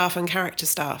scripted stuff and character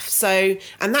stuff. So,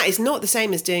 and that is not the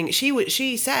same as doing,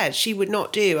 she said she would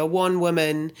not do a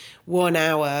 1-woman, 1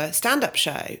 hour stand-up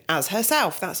show as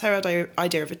herself. That's her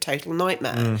idea of a total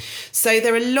nightmare. So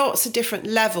there are lots of different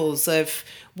levels of,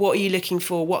 what are you looking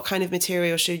for? What kind of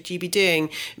material should you be doing?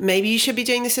 Maybe you should be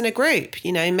doing this in a group,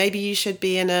 maybe you should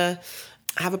be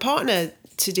have a partner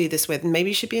to do this with, and maybe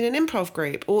you should be in an improv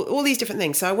group, all these different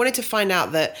things. So I wanted to find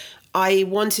out that I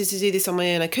wanted to do this on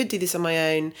my own, I could do this on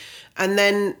my own, and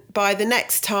then by the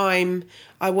next time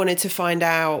I wanted to find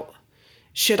out,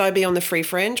 should I be on the Free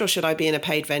Fringe or should I be in a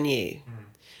paid venue?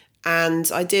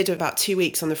 And I did about 2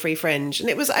 weeks on the Free Fringe, and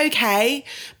it was okay,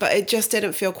 but it just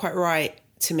didn't feel quite right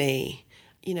to me.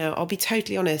 I'll be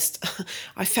totally honest,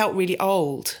 I felt really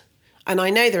old, and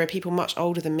I know there are people much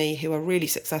older than me who are really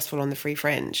successful on the Free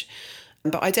Fringe.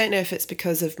 But I don't know if it's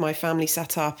because of my family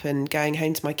setup and going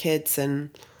home to my kids and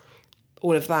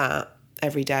all of that.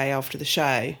 every day after the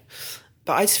show.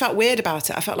 But I just felt weird about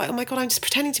it. I felt like, oh my God, I'm just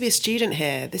pretending to be a student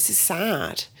here. This is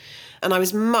sad. And I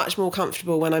was much more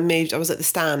comfortable when I moved. I was at the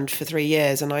Stand for 3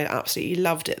 years and I absolutely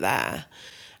loved it there.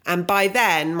 And by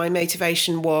then, my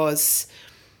motivation was,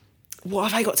 what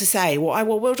have I got to say? What do I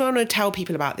want to tell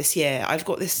people about this year? I've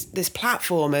got this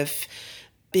platform of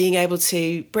being able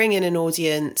to bring in an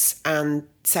audience and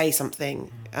say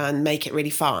something and make it really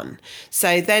fun.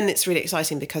 So then it's really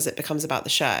exciting because it becomes about the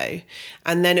show.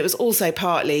 And then it was also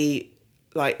partly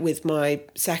like with my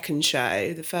second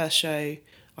show, the first show,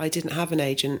 I didn't have an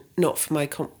agent, not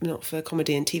for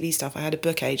comedy and TV stuff. I had a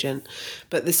book agent.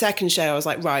 But the second show, I was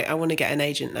like, right, I want to get an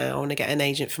agent now. I want to get an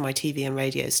agent for my TV and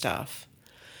radio stuff.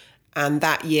 And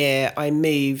that year I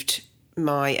moved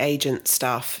my agent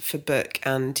stuff for book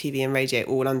and TV and radio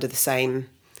all under the same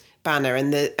banner.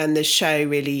 And the show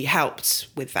really helped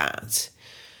with that.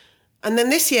 And then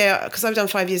this year, because I've done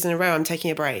 5 years in a row, I'm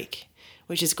taking a break,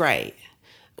 which is great.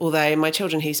 Although my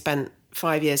children who spent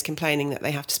 5 years complaining that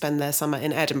they have to spend their summer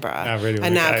in Edinburgh are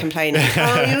now complaining,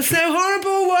 oh, you're so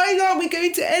horrible, why aren't we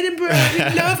going to Edinburgh?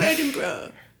 We love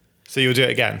Edinburgh. So you'll do it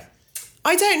again?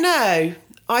 I don't know.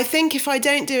 I think if I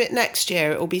don't do it next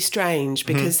year, it will be strange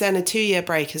because then a 2-year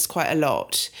break is quite a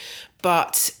lot.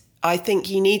 But I think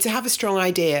you need to have a strong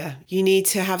idea. You need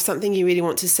to have something you really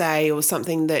want to say or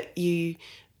something that you...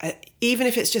 even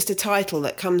if it's just a title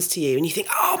that comes to you and you think,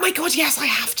 oh my God, yes, I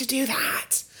have to do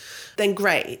that, then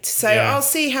great. So I'll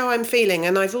see how I'm feeling.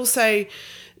 And I've also,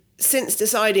 since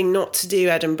deciding not to do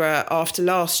Edinburgh after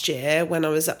last year, when I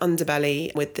was at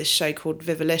Underbelly with this show called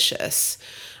Vivalicious,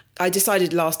 I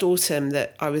decided last autumn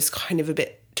that I was kind of a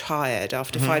bit tired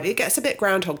after 5. It gets a bit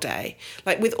Groundhog Day.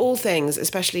 Like with all things,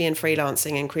 especially in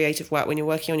freelancing and creative work, when you're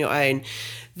working on your own,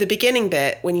 the beginning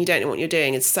bit, when you don't know what you're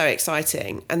doing, is so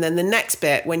exciting. And then the next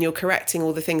bit, when you're correcting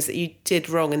all the things that you did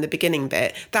wrong in the beginning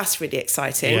bit, that's really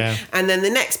exciting. Yeah. And then the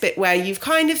next bit where you've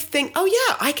kind of think, oh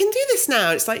yeah, I can do this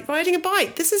now. It's like riding a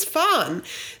bike. This is fun.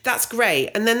 That's great.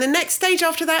 And then the next stage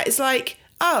after that is like,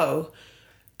 oh,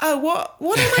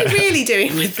 what am I really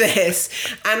doing with this?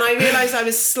 And I realised I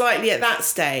was slightly at that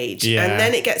stage. Yeah. And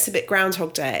then it gets a bit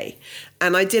Groundhog Day.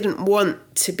 And I didn't want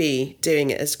to be doing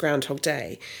it as Groundhog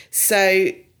Day. So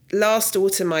last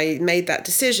autumn I made that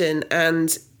decision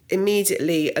and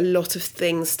immediately a lot of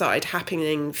things started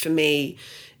happening for me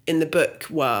in the book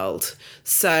world.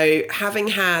 So having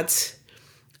had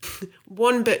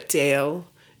one book deal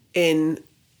in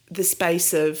the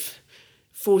space of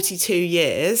 42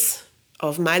 years...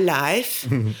 of my life.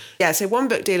 Yeah, so one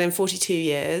book deal in 42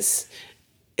 years.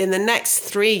 In the next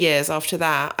 3 years after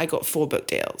that, I got 4 book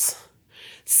deals.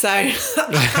 So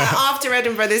after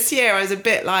Edinburgh this year, I was a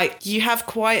bit like, you have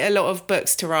quite a lot of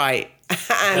books to write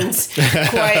and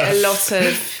quite a lot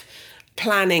of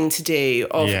planning to do.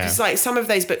 Because like some of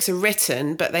those books are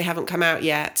written, but they haven't come out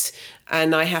yet.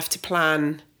 And I have to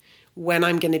plan when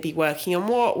I'm going to be working on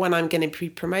what, when I'm going to be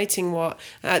promoting what.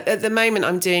 At the moment,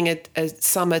 I'm doing a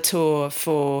summer tour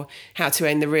for How to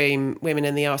Own the Room, Women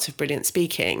in the Art of Brilliant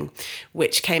Speaking,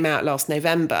 which came out last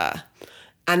November.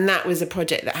 And that was a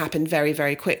project that happened very,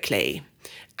 very quickly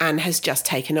and has just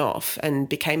taken off and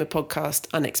became a podcast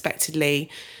unexpectedly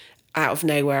out of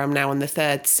nowhere. I'm now on the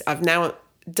third. I've now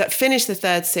finished the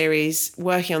 3rd series,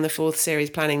 working on the 4th series,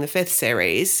 planning the 5th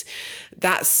series.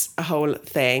 That's a whole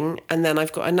thing. And then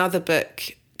I've got another book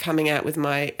coming out with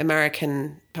my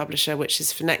American publisher, which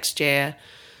is for next year.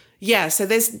 Yeah, so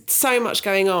there's so much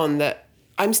going on that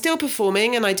I'm still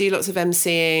performing and I do lots of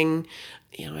MCing.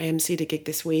 You know, I MC'd a gig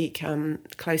this week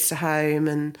close to home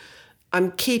and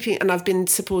I've been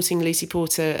supporting Lucy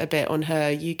Porter a bit on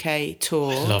her UK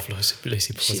tour. I love Lucy Porter.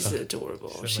 She's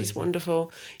adorable. She's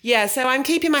wonderful. Yeah, so I'm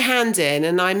keeping my hand in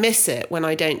and I miss it when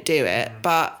I don't do it,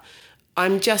 but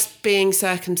I'm just being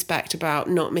circumspect about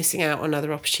not missing out on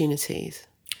other opportunities.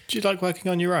 Do you like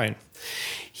working on your own?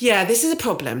 Yeah, this is a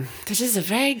problem. This is a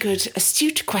very good,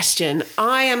 astute question.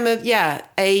 I am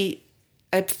a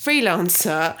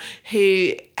freelancer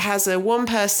who has a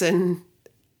one-person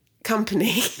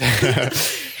company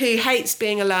who hates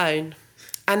being alone.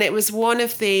 And it was one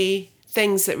of the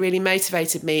things that really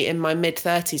motivated me in my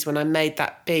mid-30s when I made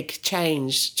that big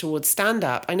change towards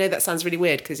stand-up. I know that sounds really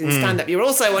weird because in stand-up you're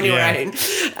also on your own.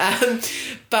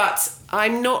 But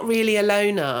I'm not really a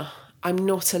loner. I'm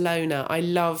not a loner. I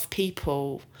love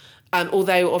people.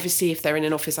 Although obviously if they're in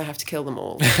an office I have to kill them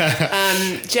all.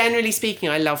 Generally speaking,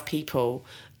 I love people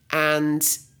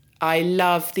and I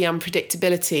love the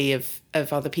unpredictability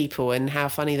of other people and how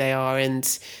funny they are.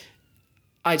 And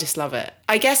I just love it.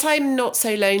 I guess I'm not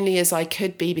so lonely as I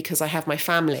could be because I have my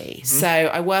family. So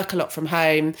I work a lot from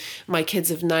home. My kids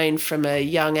have known from a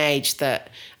young age that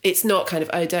it's not kind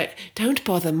of, oh, don't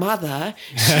bother mother.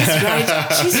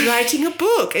 She's writing a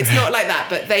book. It's not like that.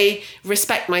 But they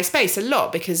respect my space a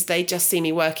lot because they just see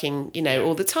me working,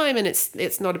 all the time, and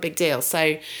it's not a big deal.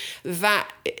 So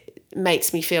that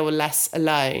makes me feel less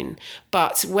alone.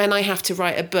 But when I have to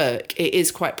write a book, it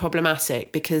is quite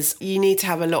problematic because you need to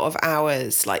have a lot of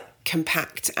hours, like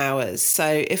compact hours.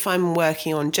 So if I'm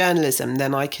working on journalism,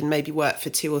 then I can maybe work for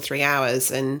 2 or 3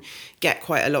 hours and get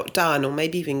quite a lot done, or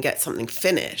maybe even get something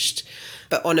finished.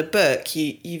 But on a book,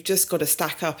 you've just got to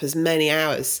stack up as many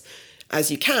hours as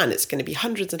you can. It's going to be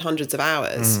hundreds and hundreds of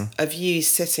hours of you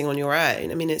sitting on your own.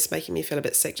 I mean, it's making me feel a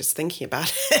bit sick just thinking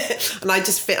about it. And I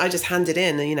just handed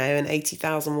in, an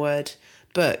 80,000 word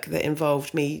book that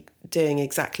involved me doing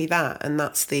exactly that. And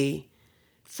that's the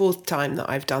 4th time that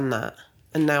I've done that.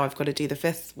 And now I've got to do the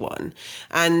 5th one.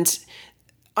 And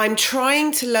I'm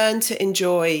trying to learn to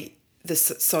enjoy the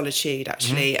solitude,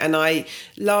 actually. And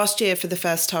last year, for the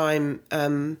first time,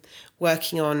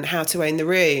 working on How to Own the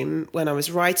Room, when I was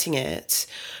writing it,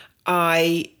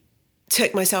 I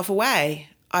took myself away.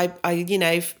 I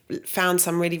found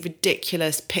some really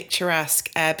ridiculous, picturesque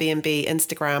Airbnb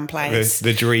Instagram place.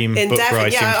 The dream book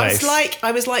writing place.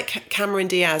 I was like Cameron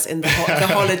Diaz in the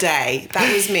Holiday.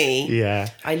 That was me.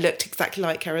 Yeah. I looked exactly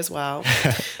like her as well.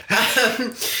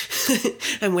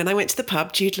 And when I went to the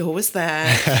pub, Jude Law was there.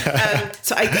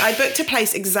 So I booked a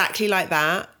place exactly like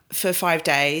that for 5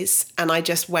 days, and I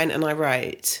just went and I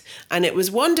wrote, and it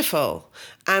was wonderful.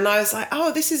 And I was like,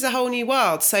 oh, this is a whole new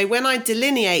world. So when I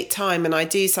delineate time and I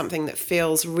do something that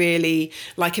feels really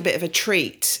like a bit of a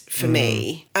treat for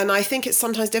me, and I think it's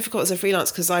sometimes difficult as a freelance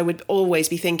because I would always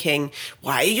be thinking,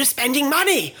 why are you spending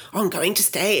money on going to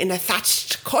stay in a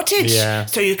thatched cottage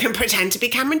so you can pretend to be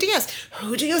Cameron Diaz?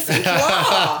 Who do you think you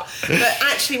are? But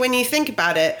actually, when you think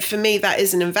about it, for me, that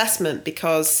is an investment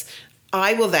because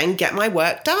I will then get my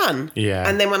work done. Yeah.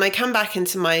 And then when I come back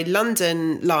into my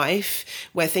London life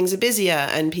where things are busier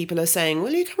and people are saying,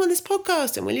 will you come on this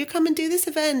podcast? And will you come and do this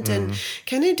event? And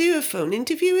can I do a phone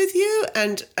interview with you?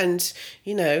 And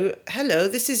hello,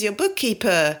 this is your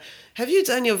bookkeeper. Have you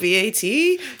done your VAT?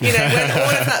 When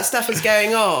all of that stuff is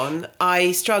going on,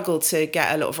 I struggle to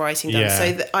get a lot of writing done.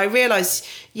 Yeah. So I realised,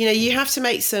 you have to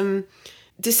make some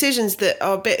decisions that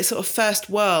are a bit sort of first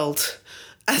world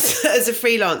as a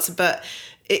freelancer, but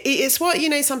it's what,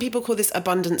 some people call this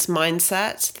abundance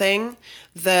mindset thing,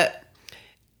 that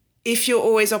if you're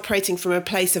always operating from a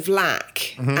place of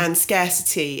lack and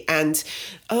scarcity and,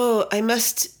 I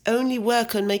must only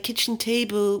work on my kitchen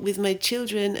table with my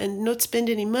children and not spend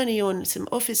any money on some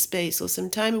office space or some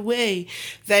time away,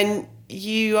 then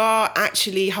you are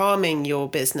actually harming your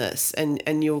business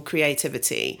and your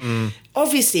creativity.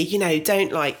 Obviously,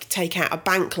 don't take out a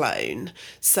bank loan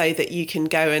so that you can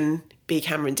go and be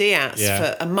Cameron Diaz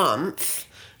for a month.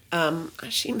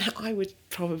 Actually, I would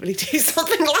probably do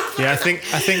something like that. Yeah,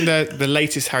 I think the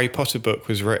latest Harry Potter book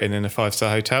was written in a 5-star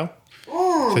hotel.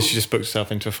 So she just booked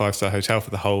herself into a 5-star hotel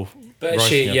for the whole. But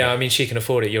she can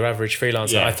afford it. Your average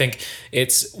freelancer. Yeah. I think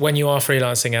it's when you are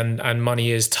freelancing and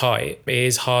money is tight, it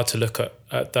is hard to look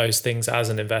at those things as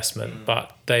an investment,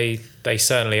 but they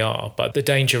certainly are. But the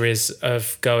danger is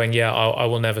of going, I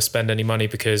will never spend any money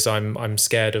because I'm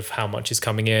scared of how much is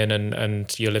coming in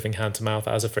and you're living hand to mouth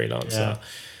as a freelancer. Yeah.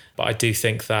 But I do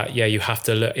think that, you have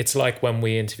to look. It's like when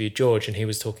we interviewed George and he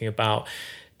was talking about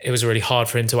it was really hard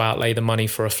for him to outlay the money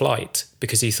for a flight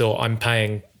because he thought, I'm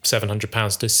paying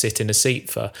 £700 to sit in a seat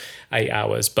for 8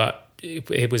 hours, but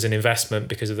it was an investment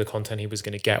because of the content he was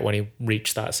going to get when he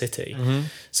reached that city.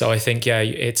 So I think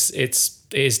it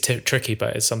is tricky,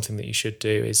 but it's something that you should do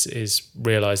is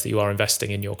realize that you are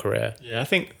investing in your career. I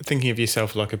think thinking of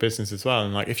yourself like a business as well,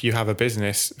 and like if you have a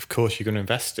business, of course you're going to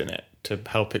invest in it to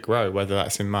help it grow, whether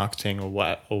that's in marketing or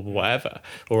whatever,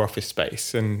 or office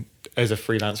space. And as a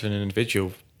freelancer and an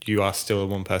individual, you are still a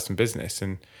one-person business,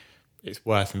 and it's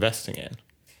worth investing in.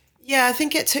 Yeah, I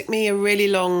think it took me a really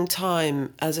long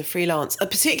time as a freelance,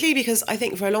 particularly because I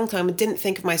think for a long time I didn't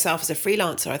think of myself as a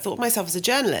freelancer. I thought of myself as a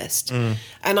journalist.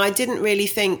 And I didn't really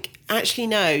think, actually,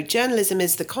 no, journalism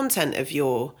is the content of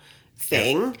your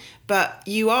thing, but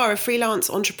you are a freelance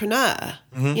entrepreneur.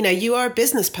 You are a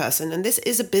business person, and this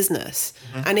is a business.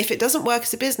 And if it doesn't work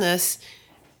as a business,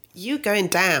 you're going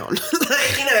down.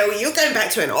 You're going back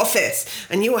to an office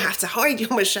and you will have to hide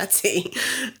your machete.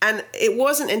 And it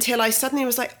wasn't until I suddenly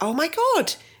was like, oh my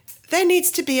God, there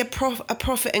needs to be a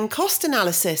profit and cost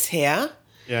analysis here.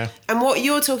 Yeah. And what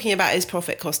you're talking about is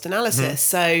profit cost analysis.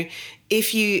 So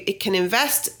if you can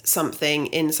invest something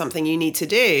in something you need to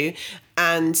do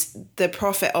and the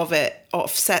profit of it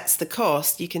offsets the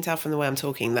cost, you can tell from the way I'm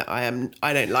talking that I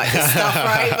don't like this stuff,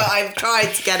 right? But I've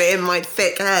tried to get it in my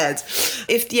thick head.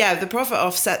 If the profit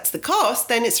offsets the cost,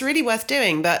 then it's really worth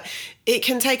doing. But it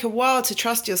can take a while to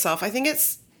trust yourself. I think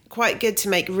it's quite good to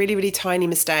make really, really tiny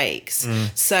mistakes.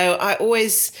 So I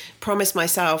always promised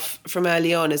myself from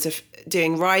early on as if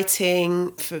doing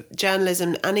writing for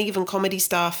journalism and even comedy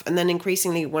stuff. And then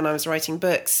increasingly when I was writing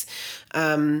books,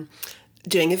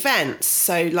 doing events.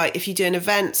 So like if you do an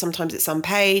event, sometimes it's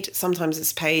unpaid, sometimes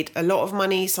it's paid a lot of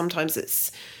money, sometimes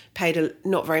it's paid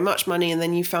not very much money, and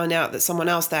then you find out that someone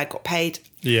else there got paid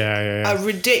a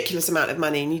ridiculous amount of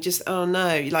money, and you just, oh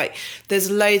no, like there's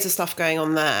loads of stuff going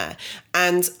on there.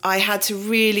 And I had to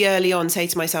really early on say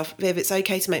to myself, Viv, it's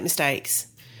okay to make mistakes,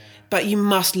 but you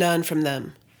must learn from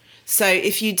them. So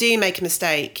if you do make a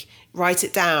mistake, write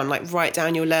it down, like write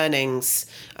down your learnings.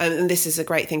 And this is a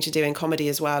great thing to do in comedy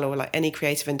as well, or like any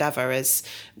creative endeavor, is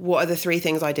what are the 3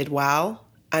 things I did well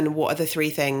and what are the 3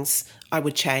 things I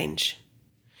would change.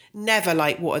 Never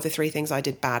like what are the 3 things I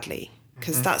did badly,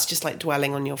 because that's just like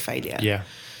dwelling on your failure. Yeah.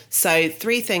 So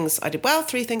 3 things I did well,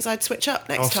 3 things I'd switch up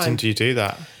next time. Often do you do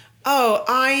that? Oh,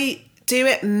 I do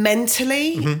it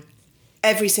mentally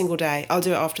every single day. I'll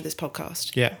do it after this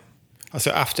podcast. Yeah. So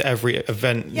after every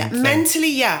event? Yeah,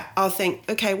 mentally, I'll think,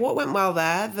 okay, what went well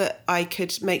there that I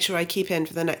could make sure I keep in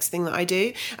for the next thing that I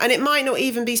do? And it might not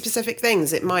even be specific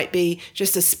things. It might be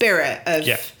just a spirit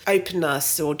of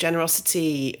openness or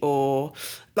generosity, or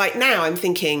like now I'm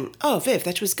thinking, oh, Viv,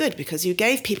 that was good because you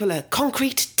gave people a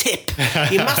concrete tip.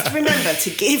 You must remember to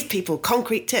give people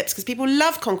concrete tips, because people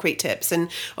love concrete tips, and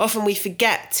often we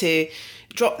forget to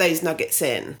drop those nuggets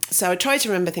in. So I try to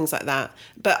remember things like that,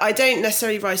 but I don't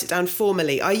necessarily write it down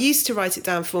formally. I used to write it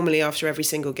down formally after every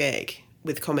single gig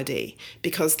with comedy,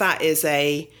 because that is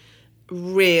a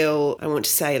real, I want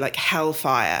to say, like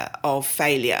hellfire of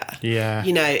failure. Yeah.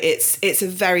 You know, it's a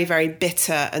very, very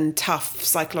bitter and tough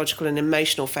psychological and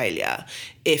emotional failure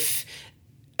if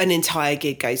an entire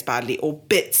gig goes badly, or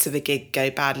bits of a gig go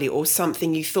badly, or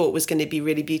something you thought was going to be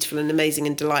really beautiful and amazing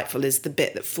and delightful is the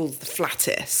bit that falls the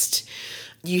flattest.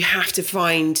 You have to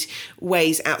find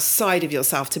ways outside of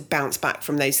yourself to bounce back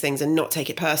from those things and not take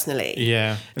it personally.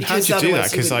 Yeah. And how do you do that?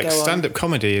 Because like stand-up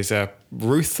comedy is a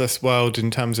ruthless world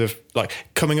in terms of like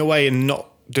coming away and not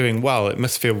doing well. It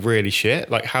must feel really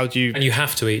shit. Like how do you... And you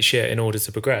have to eat shit in order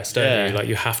to progress, don't you? Like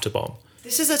you have to bomb.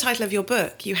 This is the title of your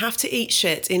book. You have to eat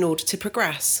shit in order to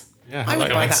progress. Yeah, I would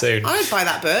buy that. Soon. I would buy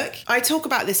that book. I talk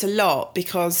about this a lot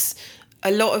because a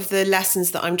lot of the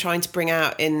lessons that I'm trying to bring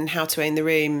out in How to Own the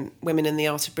Room, Women in the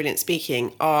Art of Brilliant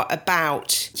Speaking, are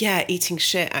about, eating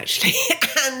shit, actually.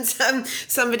 And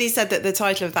somebody said that the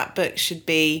title of that book should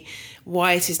be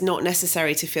Why It Is Not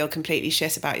Necessary to Feel Completely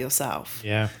Shit About Yourself.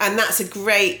 Yeah. And that's a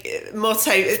great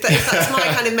motto. If that's my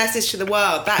kind of message to the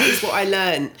world. That is what I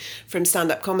learned from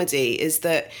stand-up comedy, is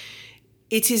that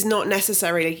it is not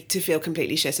necessary to feel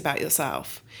completely shit about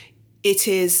yourself. It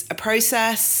is a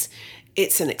process.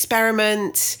 It's an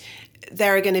experiment.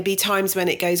 There are going to be times when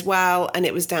it goes well and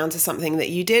it was down to something that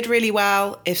you did really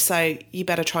well. If so, you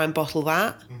better try and bottle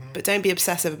that, but don't be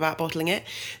obsessive about bottling it.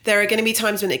 There are going to be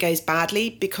times when it goes badly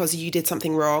because you did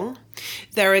something wrong.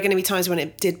 There are going to be times when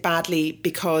it did badly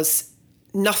because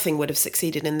nothing would have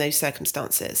succeeded in those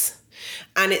circumstances.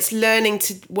 And it's learning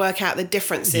to work out the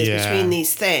differences between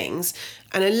these things.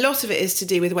 And a lot of it is to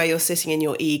do with where you're sitting in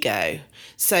your ego.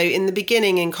 So in the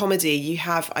beginning in comedy, you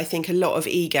have, I think, a lot of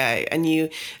ego, and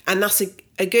that's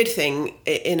a good thing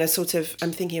in a sort of,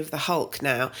 I'm thinking of the Hulk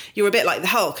now. You're a bit like the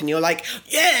Hulk and you're like,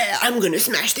 yeah, I'm going to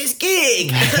smash this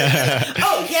gig.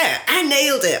 Oh yeah, I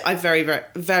nailed it. I've very, very,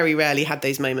 very rarely had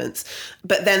those moments.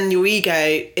 But then your ego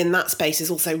in that space is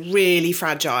also really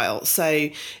fragile. So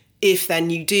if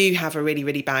then you do have a really,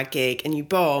 really bad gig and you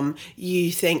bomb,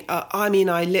 you think, I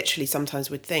literally sometimes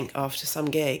would think after some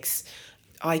gigs,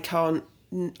 I can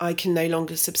no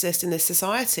longer subsist in this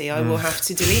society. I will have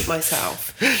to delete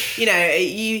myself.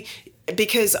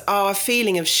 Because our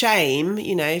feeling of shame,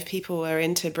 if people are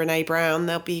into Brené Brown,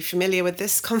 they'll be familiar with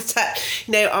this concept.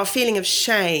 Our feeling of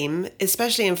shame,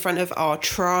 especially in front of our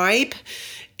tribe,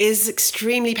 is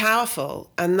extremely powerful.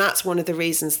 And that's one of the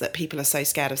reasons that people are so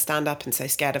scared of stand-up and so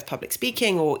scared of public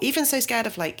speaking, or even so scared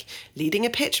of like leading a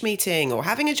pitch meeting or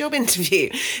having a job interview,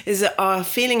 is that our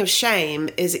feeling of shame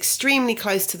is extremely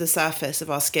close to the surface of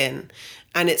our skin.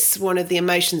 And it's one of the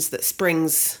emotions that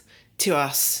springs to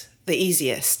us the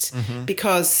easiest,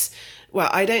 because well,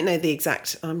 I don't know the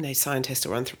exact, I'm no scientist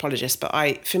or anthropologist,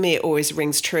 but for me, it always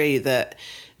rings true that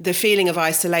the feeling of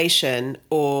isolation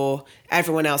or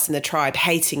everyone else in the tribe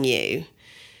hating you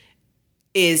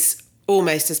is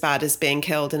almost as bad as being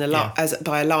killed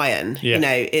by a lion, Yeah. you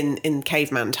know, in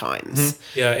caveman times.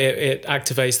 Yeah, it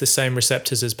activates the same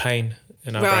receptors as pain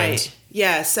in our brains. Right.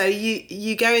 Yeah. So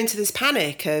you go into this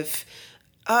panic of,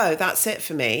 oh, that's it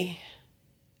for me.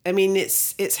 I mean,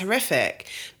 it's horrific,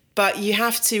 but you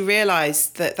have to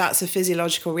realize that that's a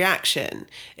physiological reaction.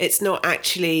 It's not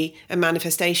actually a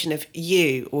manifestation of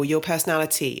you or your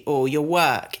personality or your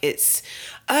work. It's,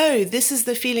 oh, this is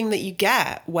the feeling that you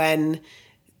get when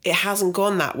it hasn't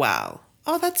gone that well.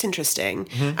 Oh, that's interesting.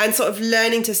 And sort of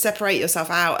learning to separate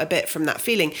yourself out a bit from that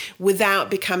feeling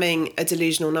without becoming a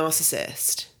delusional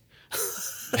narcissist.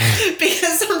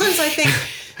 Because sometimes I think,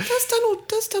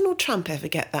 does Donald Trump ever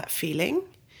get that feeling?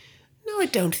 No, I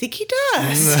don't think he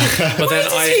does. But Why then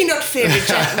does he not fear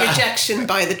rejection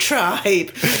by the tribe?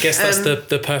 I guess that's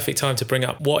the perfect time to bring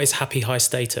up, what is happy high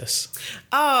status?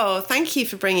 Oh, thank you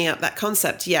for bringing up that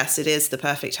concept. Yes, it is the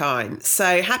perfect time.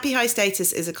 So happy high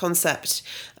status is a concept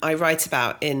I write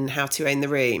about in How to Own the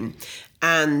Room.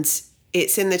 And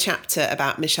it's in the chapter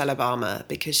about Michelle Obama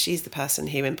because she's the person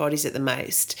who embodies it the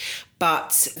most.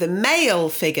 But the male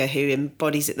figure who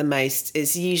embodies it the most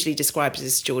is usually described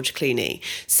as George Clooney.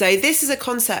 So this is a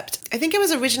concept, I think it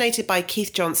was originated by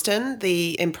Keith Johnston,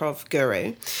 the improv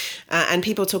guru. And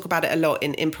people talk about it a lot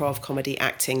in improv comedy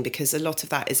acting because a lot of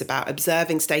that is about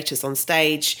observing status on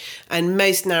stage. And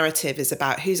most narrative is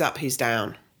about who's up, who's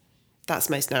down.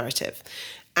 That's most narrative.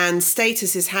 And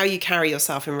status is how you carry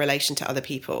yourself in relation to other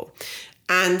people.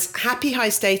 And happy high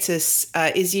status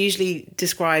is usually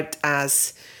described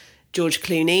as George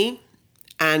Clooney,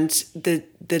 and the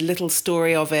little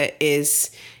story of it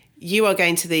is you've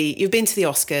been to the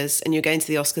Oscars and you're going to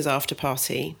the Oscars after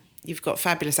party. You've got a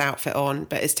fabulous outfit on,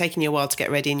 but it's taking you a while to get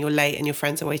ready and you're late and your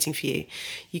friends are waiting for you.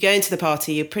 You go into the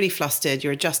party, you're pretty flustered,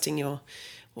 you're adjusting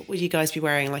what would you guys be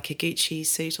wearing? Like a Gucci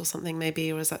suit or something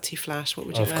maybe, or is that too flash? What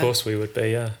would you wear? Of course we would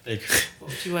be, yeah. What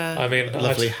would you wear? I mean,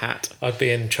 Lovely hat. I'd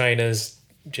be in trainers,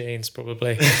 jeans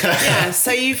probably. Yeah,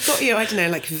 so you've got your, I don't know,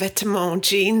 like vêtements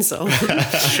jeans on.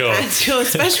 Sure. And your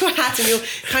special hat and you're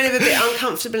kind of a bit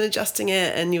uncomfortable in adjusting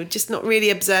it and you're just not really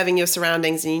observing your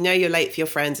surroundings and you know you're late for your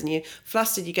friends and you're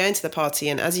flustered, you go into the party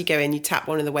and as you go in, you tap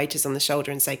one of the waiters on the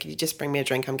shoulder and say, could you just bring me a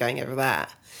drink? I'm going over there.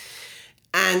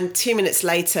 And 2 minutes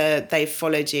later, they've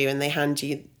followed you and they hand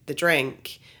you the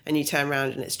drink and you turn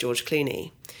around and it's George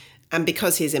Clooney. And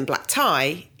because he's in black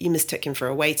tie, you mistook him for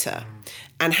a waiter.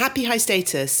 And happy high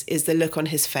status is the look on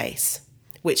his face,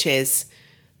 which is,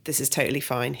 this is totally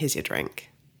fine, here's your drink.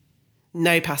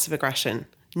 No passive aggression.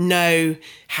 No,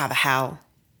 how the hell?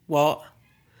 What?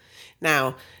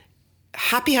 Now,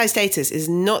 happy high status is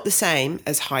not the same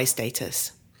as high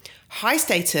status. High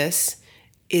status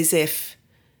is if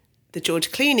the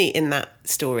George Clooney in that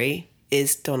story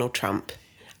is Donald Trump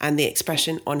and the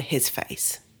expression on his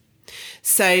face.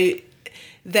 So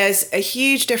there's a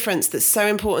huge difference that's so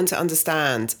important to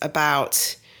understand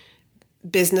about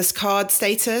business card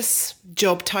status,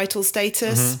 job title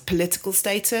status, political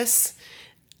status,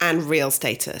 and real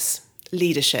status,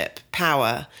 leadership,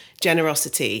 power,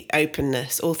 generosity,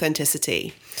 openness,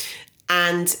 authenticity.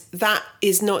 And that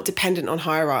is not dependent on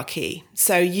hierarchy.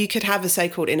 So you could have a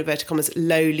so-called, in inverted commas,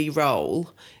 lowly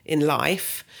role in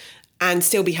life and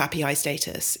still be happy high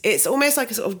status. It's almost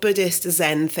like a sort of Buddhist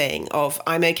Zen thing of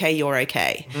I'm okay, you're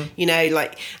okay. You know,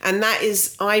 like, and that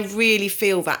is, I really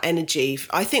feel that energy.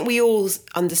 I think we all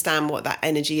understand what that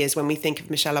energy is when we think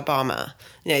of Michelle Obama.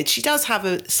 You know, she does have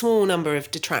a small number of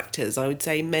detractors. I would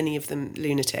say many of them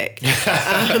lunatic.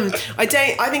 I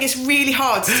think it's really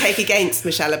hard to take against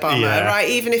Michelle Obama, right?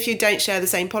 Even if you don't share the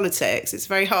same politics, it's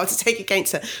very hard to take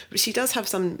against her. But she does have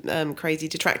some crazy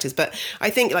detractors. But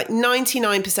I think like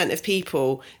 99% of people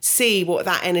see what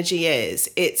that energy is.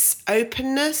 It's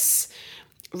openness,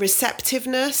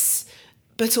 receptiveness,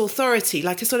 but authority,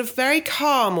 like a sort of very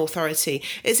calm authority.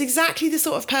 It's exactly the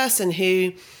sort of person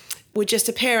who would just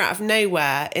appear out of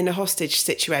nowhere in a hostage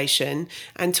situation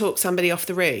and talk somebody off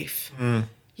the roof.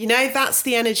 You know, that's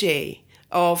the energy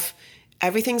of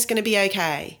everything's going to be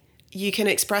okay. You can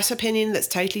express opinion that's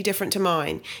totally different to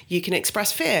mine. You can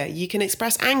express fear. You can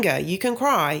express anger. You can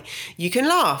cry. You can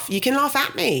laugh. You can laugh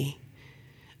at me.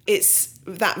 It's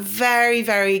that very,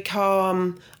 very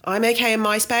calm, I'm okay in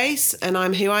my space and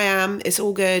I'm who I am. It's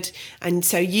all good. And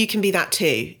so you can be that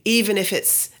too, even if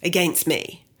it's against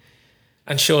me.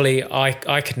 And surely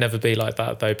I could never be like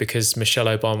that though, because Michelle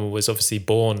Obama was obviously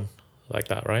born like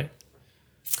that, right?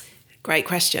 Great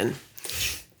question.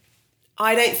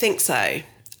 I don't think so.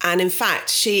 And in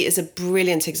fact, she is a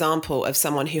brilliant example of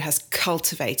someone who has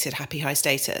cultivated happy high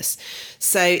status.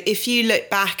 So if you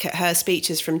look back at her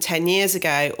speeches from 10 years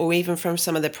ago, or even from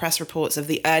some of the press reports of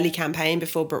the early campaign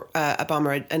before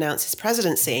Obama announced his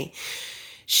presidency,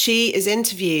 she is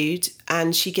interviewed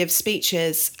and she gives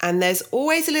speeches, and there's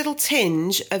always a little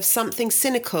tinge of something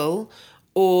cynical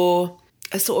or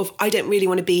a sort of, I don't really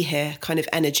want to be here kind of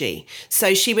energy.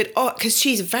 So she would, because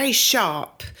she's a very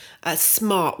sharp,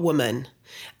 smart woman.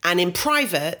 And in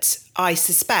private, I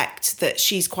suspect that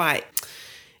she's quite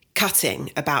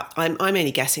cutting about, I'm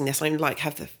only guessing this, I'm like,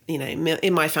 have the,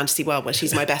 in my fantasy world where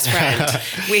she's my best friend,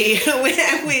 we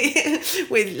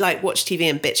like watch TV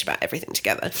and bitch about everything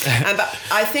together. But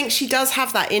I think she does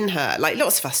have that in her, like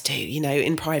lots of us do,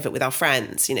 in private with our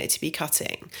friends, to be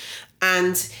cutting.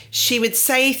 And she would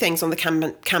say things on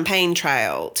the campaign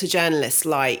trail to journalists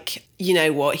like, you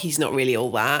know what, he's not really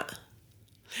all that.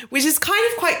 Which is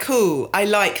kind of quite cool. I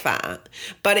like that.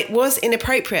 But it was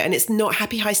inappropriate, and it's not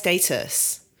happy high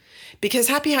status. Because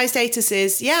happy high status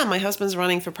is, yeah, my husband's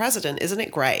running for president. Isn't it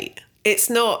great? It's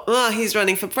not, he's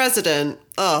running for president.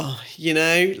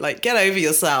 Like, get over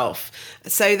yourself.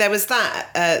 So there was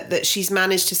that she's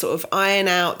managed to sort of iron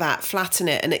out that, flatten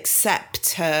it, and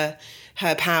accept her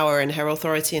power and her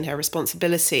authority and her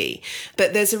responsibility.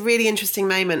 But there's a really interesting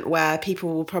moment where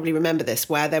people will probably remember this,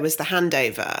 where there was the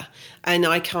handover. And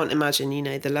I can't imagine,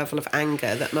 the level of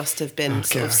anger that must have been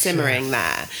simmering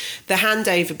there. The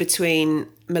handover between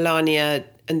Melania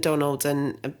and Donald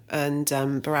and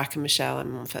Barack and Michelle,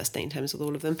 I'm on first name terms with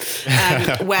all of them,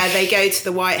 where they go to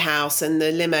the White House and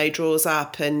the limo draws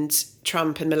up and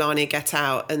Trump and Melania get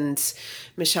out and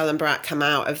Michelle and Barack come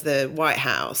out of the White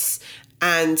House.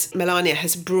 And Melania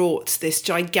has brought this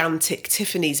gigantic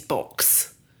Tiffany's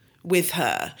box with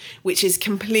her, which is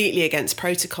completely against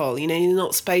protocol. You're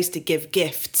not supposed to give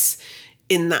gifts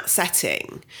in that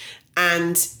setting.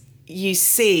 And you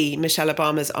see Michelle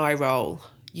Obama's eye roll.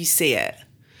 You see it.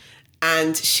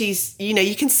 And she's,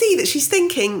 you can see that she's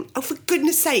thinking, oh, for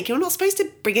goodness sake, you're not supposed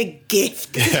to bring a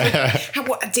gift.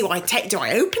 What do I take? Do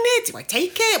I open it? Do I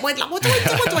take it? What do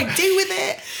I do with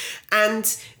it?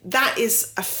 And that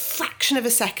is a fraction of a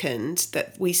second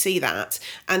that we see that.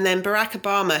 And then Barack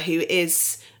Obama, who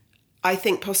is, I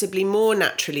think, possibly more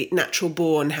natural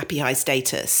born happy high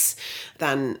status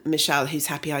than Michelle, whose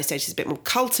happy high status is a bit more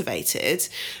cultivated.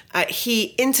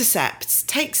 He intercepts,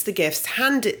 takes the gifts,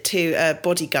 hand it to a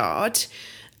bodyguard,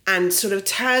 and sort of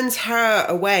turns her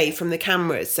away from the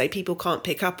cameras so people can't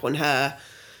pick up on her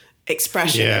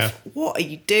expression of, what are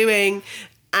you doing?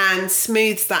 And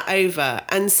smooths that over.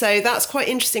 And so that's quite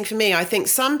interesting for me. I think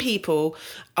some people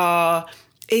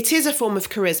it is a form of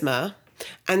charisma.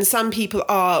 And some people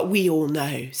we all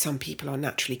know, some people are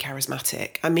naturally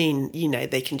charismatic. I mean,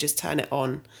 they can just turn it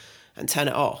on and turn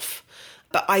it off.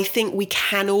 But I think we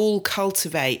can all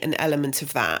cultivate an element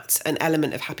of that, an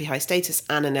element of happy high status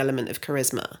and an element of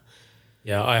charisma.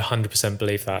 Yeah, I 100%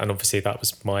 believe that. And obviously that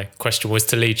was my question, was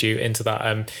to lead you into that.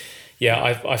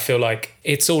 I feel like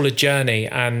it's all a journey,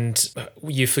 and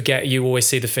you always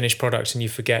see the finished product and you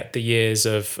forget the years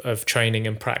of training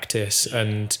and practice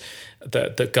and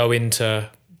that go into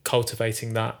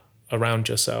cultivating that around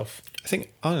yourself. I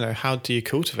don't know, how do you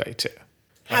cultivate it?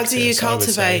 How do you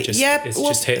cultivate?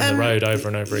 Just hitting the road over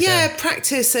and over again. Yeah,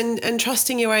 practice and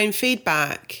trusting your own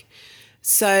feedback.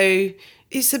 So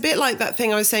it's a bit like that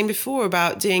thing I was saying before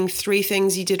about doing 3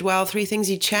 things you did well, 3 things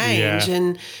you change. Yeah.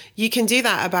 And you can do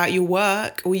that about your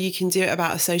work, or you can do it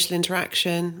about a social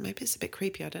interaction. Maybe it's a bit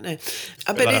creepy, I don't know.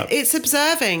 But it's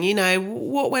observing,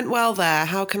 what went well there?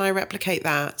 How can I replicate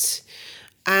that?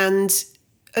 And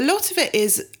a lot of it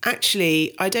is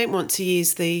actually, I don't want to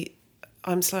use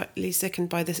I'm slightly sickened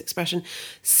by this expression,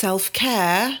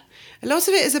 self-care. A lot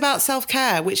of it is about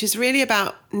self-care, which is really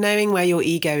about knowing where your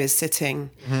ego is sitting.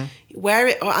 Mm-hmm.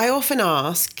 I often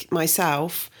ask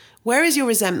myself, where is your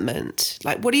resentment?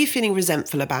 Like, what are you feeling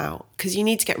resentful about? Because you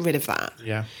need to get rid of that.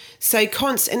 Yeah. So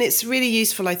and it's really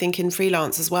useful, I think, in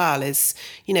freelance as well, is,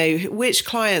 which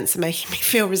clients are making me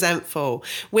feel resentful,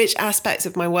 which aspects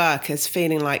of my work is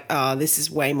feeling like, this is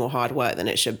way more hard work than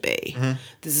it should be. Mm-hmm.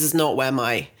 This is not where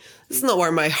my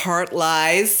heart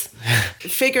lies.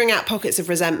 Figuring out pockets of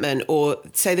resentment, or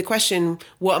so the question,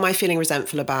 what am I feeling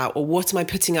resentful about, or what am I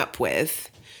putting up with?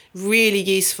 Really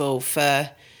useful for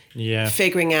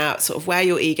figuring out sort of where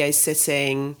your ego's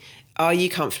sitting. Are you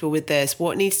comfortable with this?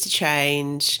 What needs to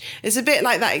change? It's a bit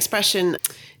like that expression,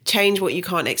 change what you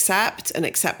can't accept and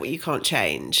accept what you can't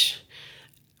change,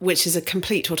 which is a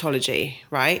complete tautology,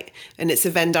 right? And it's a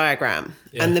Venn diagram.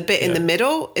 Yeah, and the bit in the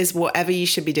middle is whatever you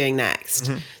should be doing next.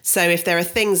 Mm-hmm. So if there are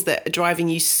things that are driving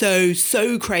you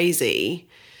so crazy,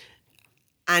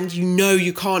 and you know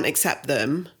you can't accept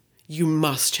them, you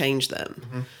must change them.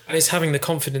 Mm-hmm. And it's having the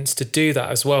confidence to do that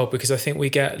as well, because I think we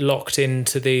get locked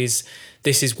into this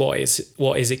is what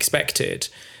is expected.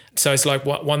 So it's like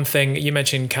one thing, you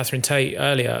mentioned Catherine Tate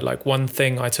earlier, like one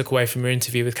thing I took away from your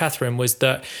interview with Catherine was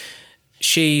that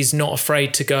she's not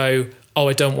afraid to go, oh,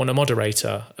 I don't want a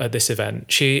moderator at this event.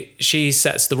 She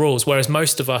sets the rules. Whereas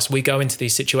most of us, we go into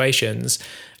these situations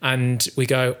and we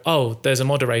go, oh, there's a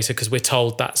moderator because we're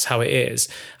told that's how it is.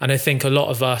 And I think a lot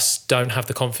of us don't have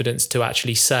the confidence to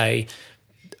actually say,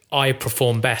 I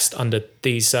perform best under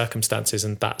these circumstances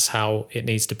and that's how it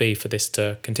needs to be for this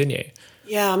to continue.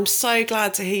 Yeah, I'm so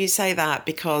glad to hear you say that,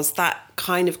 because that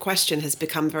kind of question has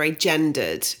become very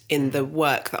gendered in the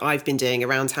work that I've been doing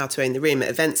around how to own the room at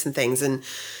events and things. And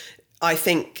I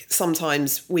think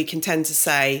sometimes we can tend to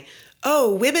say,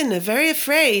 oh, women are very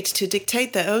afraid to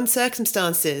dictate their own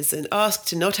circumstances and ask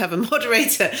to not have a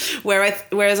moderator.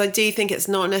 Whereas I do think it's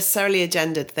not necessarily a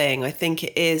gendered thing. I think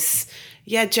it is,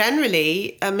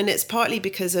 generally. I mean, it's partly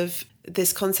because of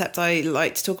this concept I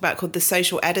like to talk about called the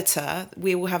social editor.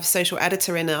 We will have a social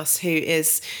editor in us who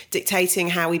is dictating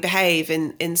how we behave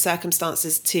in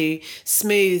circumstances to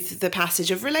smooth the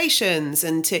passage of relations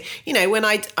and to, when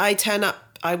I turn up,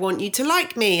 I want you to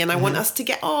like me and I want us to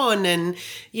get on. And,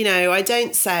 I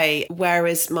don't say, where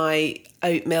is my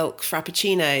oat milk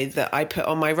frappuccino that I put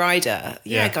on my rider?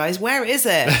 Yeah, guys, where is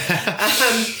it?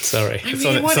 Sorry. I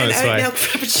really want an oat milk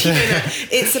frappuccino.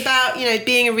 It's about,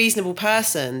 being a reasonable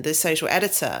person, the social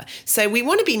editor. So we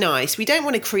want to be nice. We don't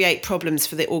want to create problems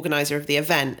for the organizer of the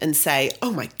event and say,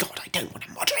 oh my God, I don't want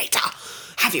a moderator.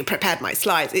 Have you prepared my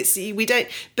slides?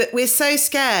 But we're so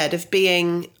scared of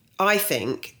being, I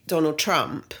think, Donald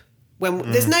Trump,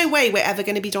 when there's no way we're ever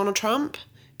going to be Donald Trump.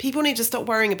 People need to stop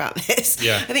worrying about this.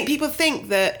 Yeah. I think people think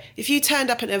that if you turned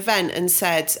up at an event and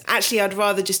said, actually, I'd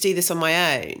rather just do this on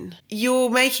my own, you're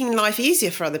making life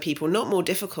easier for other people, not more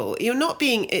difficult. You're not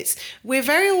being,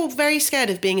 we're all very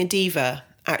scared of being a diva,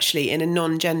 actually, in a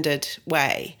non-gendered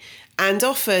way. And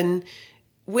often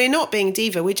we're not being a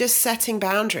diva, we're just setting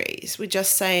boundaries. We're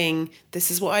just saying, this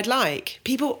is what I'd like.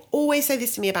 People always say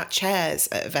this to me about chairs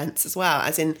at events as well,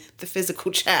 as in the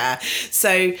physical chair.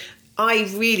 So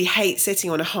I really hate sitting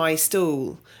on a high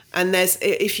stool. And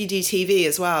if you do TV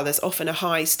as well, there's often a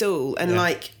high stool. And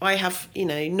I have,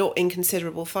 not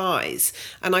inconsiderable thighs.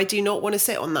 And I do not want to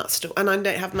sit on that stool. And I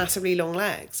don't have massively long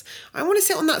legs. I want to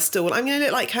sit on that stool. I'm going to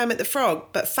look like Kermit the Frog,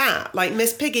 but fat, like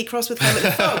Miss Piggy crossed with Kermit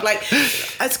the Frog. Like,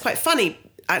 it's quite funny.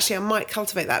 Actually, I might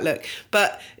cultivate that look.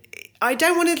 But I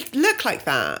don't want to look like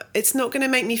that. It's not going to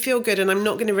make me feel good. And I'm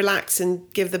not going to relax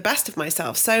and give the best of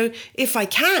myself. So if I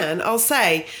can, I'll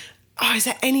say, is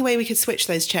there any way we could switch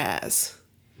those chairs?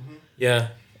 Yeah.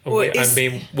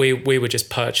 We were just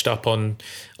perched up on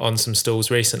some stools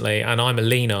recently, and I'm a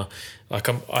leaner. Like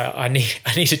I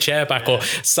need a chair back or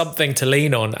something to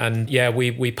lean on. And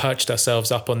we perched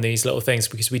ourselves up on these little things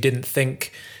because we didn't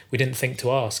think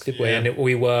to ask, did we? Yeah. And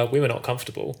we were not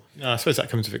comfortable. No, I suppose that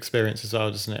comes with experience as well,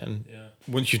 doesn't it? And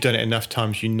once you've done it enough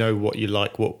times, you know what you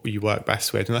like, what you work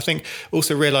best with. And I think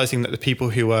also realising that the people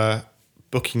who are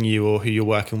booking you or who you're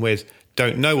working with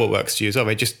don't know what works for you as well.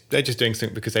 They're just doing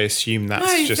something because they assume that's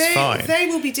fine. They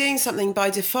will be doing something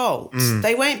by default.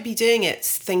 They won't be doing it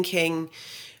thinking,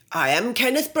 I am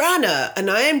Kenneth Branagh and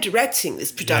I am directing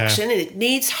this production and it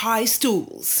needs high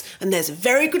stools and there's a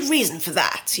very good reason for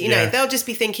that. They'll just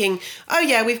be thinking,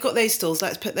 we've got those stools,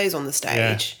 let's put those on the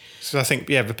stage. Yeah. So I think,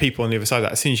 the people on the other side of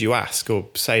that, as soon as you ask or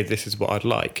say this is what I'd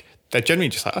like, they're generally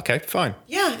just like, okay, fine.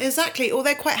 Yeah, exactly. Or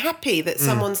they're quite happy that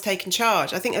someone's taken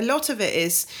charge. I think a lot of it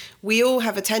is we all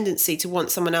have a tendency to want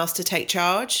someone else to take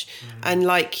charge and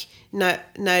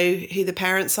know who the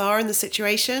parents are in the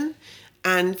situation.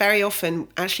 And very often,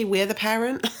 actually, we're the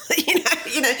parent.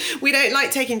 We don't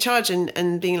like taking charge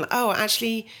and being like,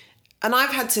 and I've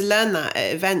had to learn that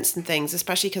at events and things,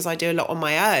 especially because I do a lot on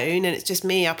my own and it's just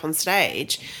me up on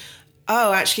stage.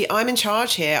 I'm in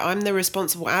charge here. I'm the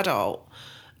responsible adult.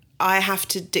 I have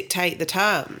to dictate the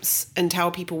terms and tell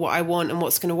people what I want and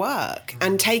what's going to work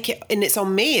and take it. And it's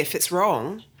on me if it's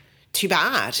wrong. Too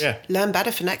bad. Yeah. Learn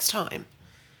better for next time.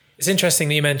 It's interesting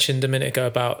that you mentioned a minute ago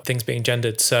about things being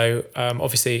gendered. So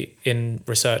obviously in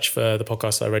research for the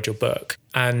podcast, I read your book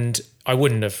and I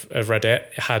wouldn't have read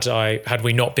it had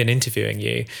we not been interviewing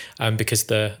you because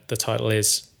the title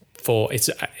is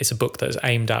it's a book that's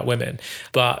aimed at women.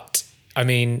 But I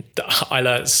mean, I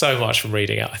learned so much from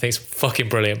reading it. I think it's a fucking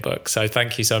brilliant book. So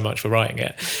thank you so much for writing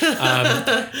it.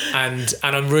 And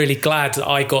I'm really glad that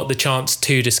I got the chance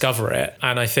to discover it.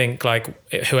 And I think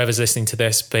whoever's listening to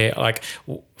this, be it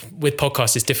with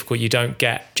podcasts, it's difficult. You don't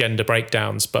get gender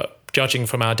breakdowns, but judging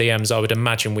from our DMs, I would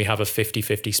imagine we have a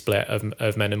 50-50 split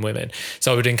of men and women.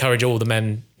 So I would encourage all the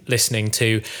men listening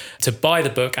to buy the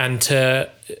book, and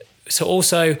so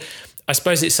also, I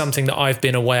suppose it's something that I've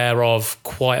been aware of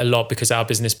quite a lot because our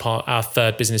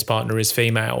third business partner is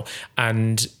female,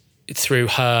 and through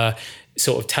her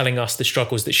sort of telling us the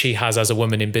struggles that she has as a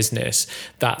woman in business,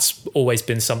 that's always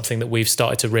been something that we've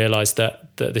started to realize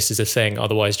that this is a thing.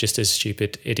 Otherwise, just as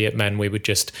stupid idiot men, we would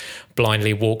just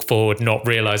blindly walk forward, not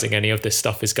realizing any of this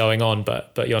stuff is going on.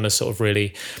 But Jonna sort of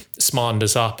really smartened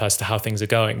us up as to how things are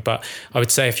going. But I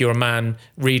would say if you're a man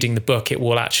reading the book, it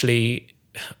will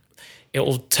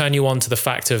turn you on to the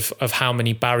fact of how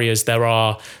many barriers there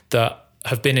are that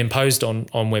have been imposed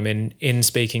on women in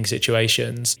speaking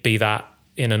situations, be that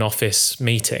in an office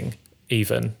meeting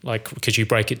even, like, because you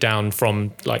break it down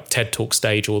from like TED Talk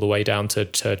stage all the way down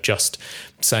to just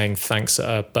saying thanks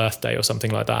at a birthday or something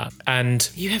like that. And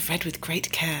you have read with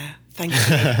great care. Thank you.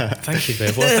 Thank you,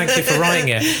 Viv. Well, thank you for writing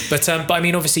it. But I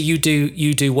mean, obviously you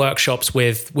do workshops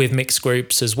with mixed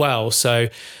groups as well. So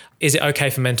is it okay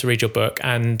for men to read your book,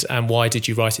 and why did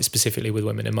you write it specifically with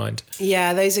women in mind?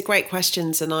 Yeah, those are great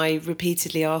questions. And I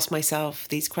repeatedly ask myself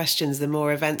these questions, the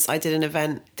more events. I did an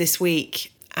event this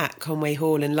week at Conway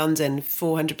Hall in London,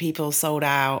 400 people sold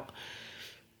out.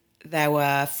 There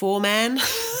were 4 men.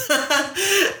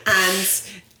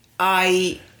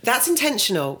 And that's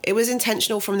intentional. It was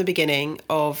intentional from the beginning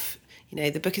of,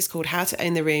 the book is called How to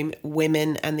Own the Room,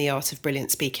 Women and the Art of Brilliant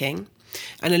Speaking.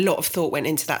 And a lot of thought went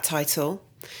into that title,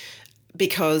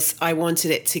 because I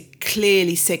wanted it to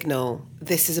clearly signal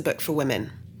this is a book for women.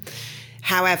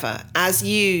 However, as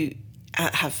you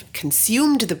have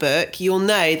consumed the book, you'll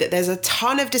know that there's a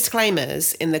ton of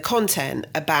disclaimers in the content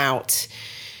about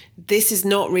this is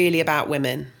not really about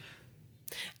women.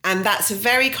 And that's a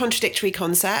very contradictory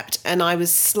concept. And I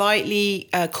was slightly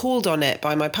called on it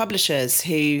by my publishers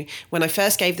who, when I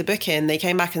first gave the book in, they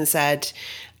came back and said,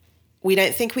 we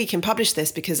don't think we can publish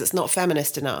this because it's not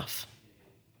feminist enough.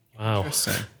 Wow.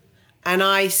 And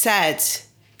I said,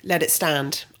 let it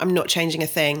stand. I'm not changing a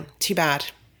thing. Too bad.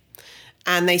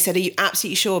 And they said, are you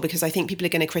absolutely sure? Because I think people are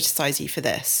going to criticize you for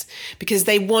this. Because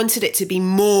they wanted it to be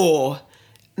more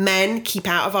men, keep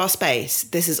out of our space.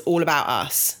 This is all about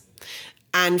us.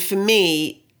 And for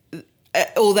me,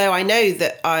 although I know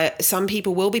that some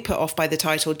people will be put off by the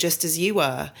title, just as you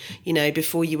were,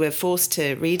 before you were forced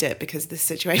to read it because this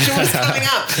situation was coming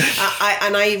up.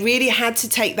 And I really had to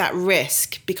take that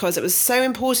risk because it was so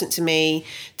important to me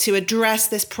to address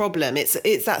this problem.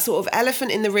 It's that sort of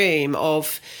elephant in the room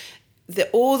of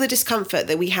all the discomfort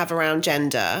that we have around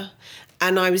gender.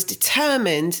 And I was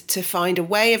determined to find a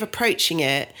way of approaching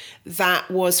it that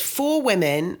was for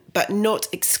women, but not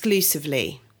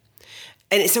exclusively.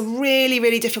 And it's a really,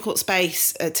 really difficult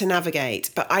space to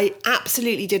navigate. But I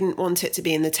absolutely didn't want it to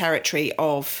be in the territory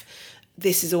of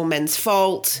this is all men's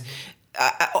fault.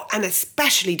 And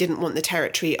especially didn't want the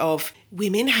territory of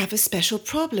women have a special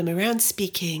problem around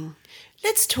speaking.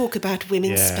 Let's talk about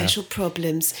women's special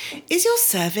problems. Is your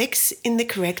cervix in the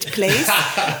correct place?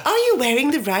 Are you wearing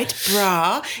the right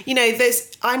bra?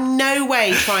 I'm no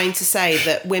way trying to say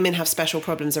that women have special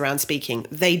problems around speaking.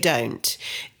 They don't.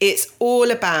 It's all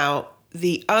about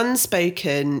the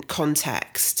unspoken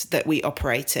context that we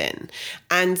operate in.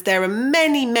 And there are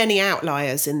many, many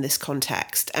outliers in this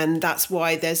context. And that's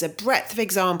why there's a breadth of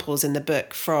examples in the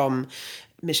book from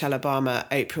Michelle Obama,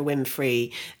 Oprah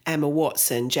Winfrey, Emma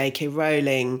Watson, J.K.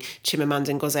 Rowling,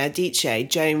 Chimamanda Ngozi Adichie,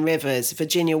 Joan Rivers,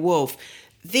 Virginia Woolf.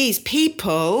 These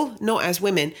people, not as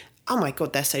women, oh my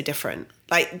God, they're so different.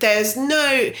 Like there's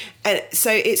no...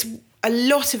 So it's a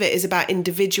lot of it is about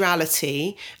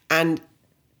individuality and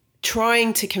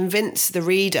trying to convince the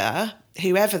reader,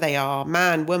 whoever they are,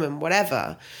 man, woman,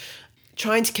 whatever,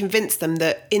 trying to convince them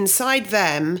that inside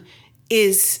them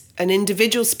is an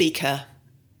individual speaker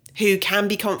who can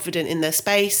be confident in their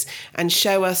space and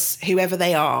show us whoever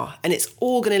they are. And it's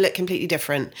all going to look completely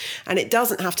different. And it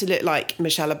doesn't have to look like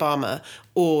Michelle Obama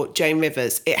or Joan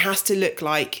Rivers. It has to look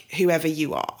like whoever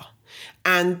you are.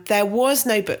 And there was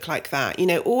no book like that.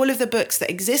 All of the books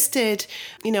that existed,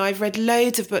 I've read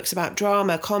loads of books about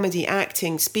drama, comedy,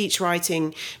 acting, speech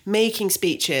writing, making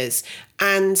speeches.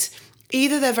 And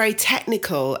either they're very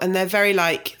technical and they're very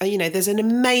there's an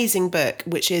amazing book,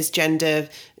 which is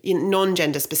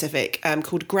non-gender specific,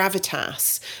 called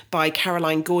Gravitas by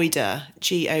Caroline Goyder,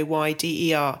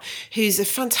 Goyder, who's a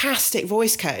fantastic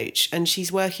voice coach. And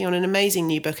she's working on an amazing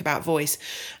new book about voice.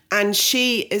 And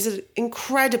she is an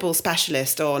incredible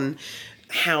specialist on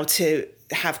how to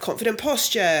have confident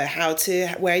posture,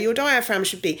 where your diaphragm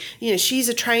should be. You know, she's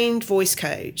a trained voice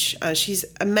coach. She's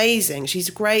amazing. She's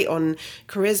great on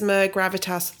charisma,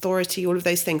 gravitas, authority, all of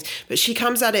those things. But she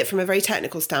comes at it from a very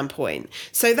technical standpoint.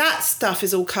 So that stuff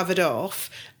is all covered off.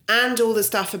 And all the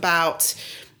stuff about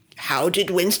how did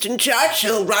Winston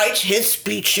Churchill write his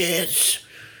speeches?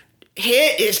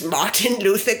 Here is Martin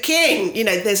Luther King. You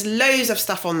know, there's loads of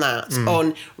stuff on that,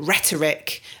 on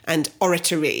rhetoric and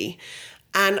oratory.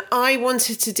 And I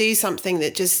wanted to do something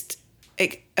that just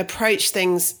approached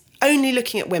things only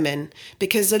looking at women,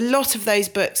 because a lot of those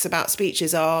books about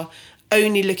speeches are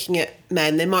only looking at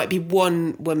men. There might be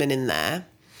one woman in there.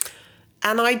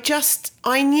 And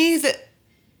I knew that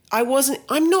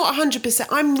I'm not 100%,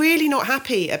 I'm really not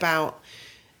happy about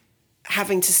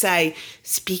having to say,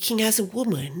 speaking as a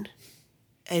woman,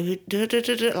 like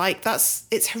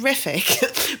it's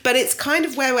horrific, but it's kind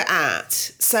of where we're at.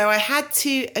 So I had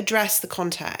to address the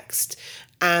context.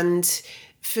 And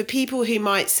for people who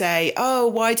might say, oh,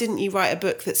 why didn't you write a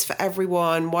book that's for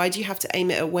everyone? Why do you have to aim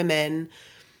it at women?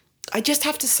 I just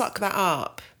have to suck that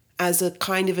up as a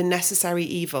kind of a necessary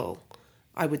evil,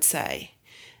 I would say.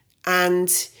 And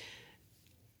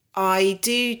I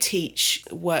do teach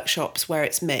workshops where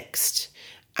it's mixed.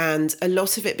 And a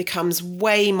lot of it becomes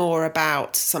way more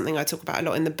about something I talk about a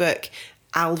lot in the book,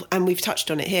 and we've touched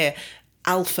on it here,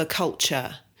 alpha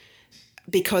culture.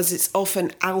 Because it's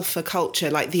often alpha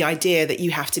culture, like the idea that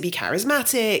you have to be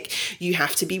charismatic, you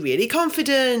have to be really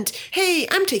confident. Hey,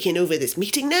 I'm taking over this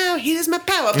meeting now. Here's my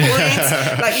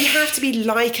PowerPoint. Like you have to be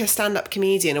like a stand-up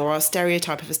comedian or our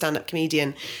stereotype of a stand-up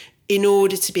comedian in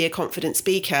order to be a confident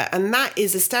speaker. And that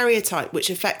is a stereotype which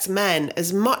affects men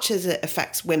as much as it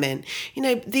affects women. You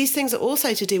know, these things are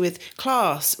also to do with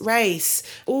class, race,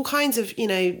 all kinds of, you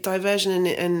know, diversion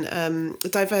and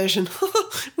diversion.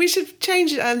 We should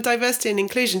change diversity and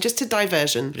inclusion just to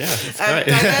diversion. Yeah, that's great.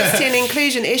 Diversity and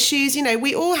inclusion issues. You know,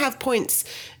 we all have points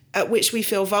at which we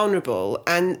feel vulnerable,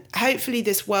 and hopefully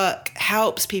this work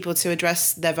helps people to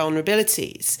address their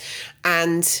vulnerabilities.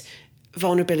 And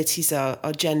vulnerabilities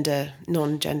are gender,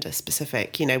 non-gender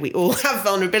specific. You know, we all have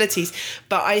vulnerabilities,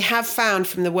 but I have found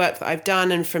from the work that I've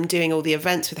done and from doing all the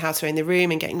events with How to Own the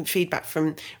Room and getting feedback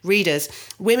from readers,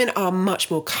 women are much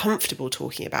more comfortable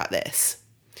talking about this.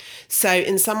 So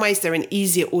in some ways, they're an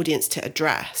easier audience to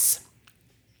address.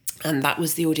 And that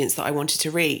was the audience that I wanted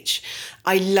to reach.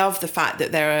 I love the fact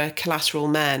that there are collateral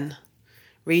men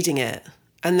reading it.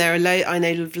 And there are I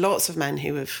know lots of men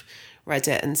who have read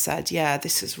it and said, yeah,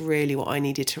 this is really what I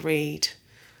needed to read.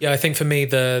 Yeah, I think for me,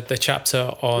 the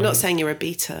chapter on... I'm not saying you're a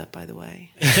beta, by the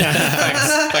way.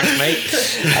 Thanks, mate.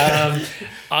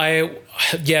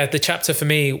 The chapter for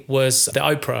me was the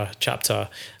Oprah chapter,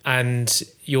 and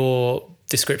your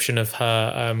description of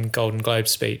her Golden Globe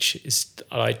speech is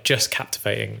just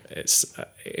captivating. It's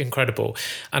incredible.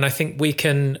 And I think we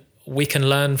can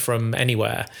learn from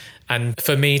anywhere. And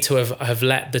for me to have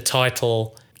let the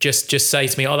title just say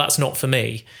to me, oh, that's not for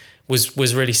me,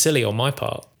 was really silly on my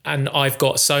part. And I've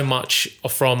got so much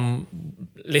from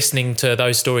listening to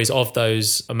those stories of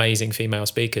those amazing female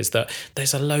speakers that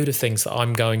there's a load of things that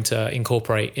I'm going to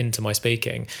incorporate into my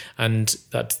speaking. And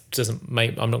that doesn't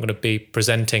make, I'm not going to be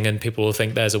presenting and people will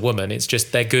think there's a woman. It's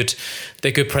just they're good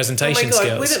presentation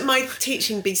skills. Wouldn't my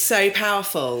teaching be so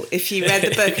powerful if you read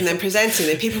the book and then presented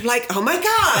it? People were like, oh my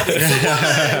God, it's a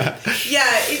woman. Yeah,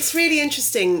 it's really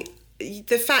interesting.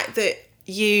 The fact that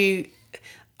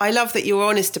I love that you're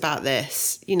honest about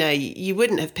this. You know, you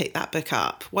wouldn't have picked that book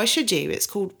up. Why should you? It's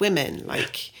called Women,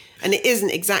 and it isn't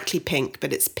exactly pink,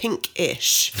 but it's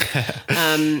pink-ish.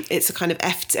 It's a kind of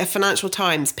a Financial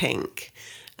Times pink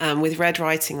with red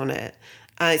writing on it.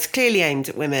 It's clearly aimed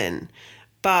at women.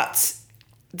 But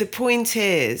the point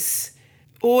is,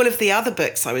 all of the other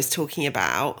books I was talking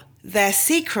about, their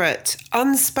secret,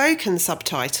 unspoken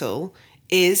subtitle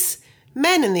is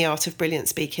Men in the Art of Brilliant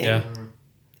Speaking. Yeah.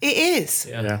 It is.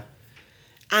 Yeah.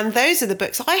 And those are the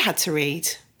books I had to read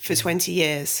for 20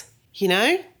 years, you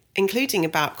know, including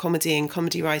about comedy and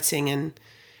comedy writing and,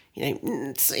 you know,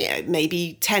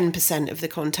 maybe 10% of the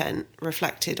content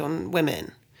reflected on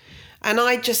women. And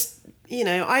I just, you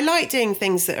know, I like doing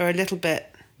things that are a little bit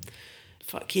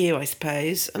fuck you, I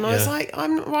suppose. And I was like,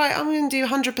 I'm going to do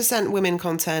 100% women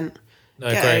content. No,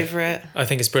 Get great. over it. I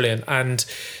think it's brilliant. And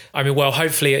I mean, well,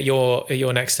 hopefully at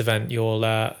your next event, you'll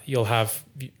have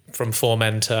from 4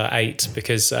 men to 8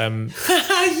 because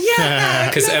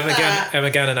because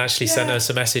Emma Gannon actually sent us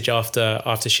a message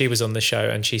after she was on the show,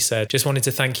 and she said, just wanted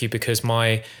to thank you because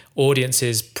my audience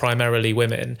is primarily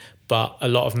women, but a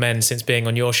lot of men, since being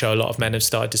on your show, a lot of men have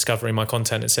started discovering my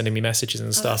content and sending me messages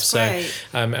and stuff. That's great.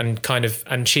 So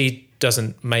and she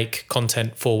doesn't make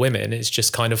content for women. It's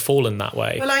just kind of fallen that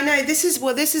way. Well, I know this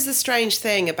is the strange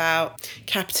thing about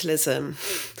capitalism,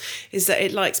 is that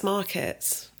it likes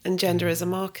markets, and gender is a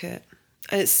market,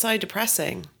 and it's so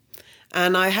depressing.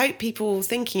 And I hope people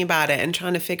thinking about it and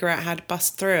trying to figure out how to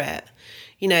bust through it.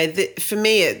 You know, for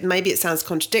me, maybe it sounds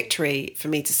contradictory for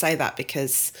me to say that,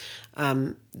 because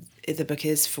the book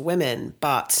is for women,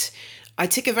 but I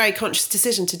took a very conscious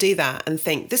decision to do that and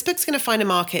think this book's going to find a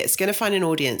market, it's going to find an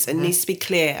audience, and it needs to be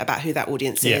clear about who that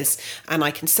audience is, and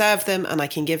I can serve them and I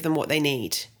can give them what they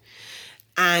need.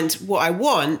 And what I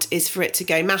want is for it to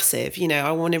go massive. You know,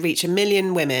 I want to reach 1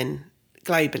 million women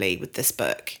globally with this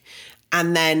book.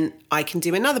 And then I can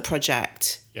do another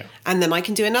project. Yeah. And then I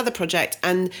can do another project.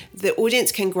 And the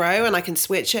audience can grow, and I can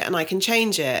switch it and I can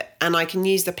change it. And I can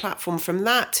use the platform from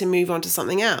that to move on to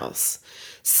something else.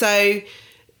 So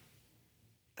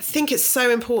I think it's so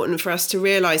important for us to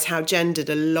realise how gendered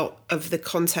a lot of the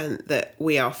content that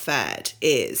we are fed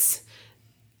is.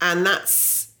 And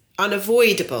that's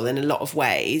unavoidable in a lot of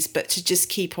ways, but to just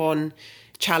keep on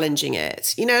challenging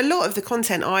it. You know, a lot of the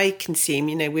content I consume,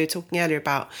 you know, we were talking earlier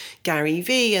about Gary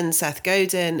Vee and Seth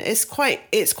Godin, it's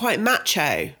quite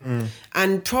macho.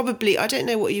 And probably, I don't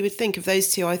know what you would think of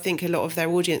those two. I think a lot of their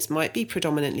audience might be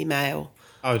predominantly male.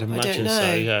 I would imagine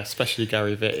so, yeah, especially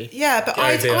Gary Vee. Yeah, but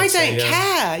I don't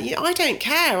care. Yeah, I don't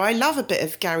care. I love a bit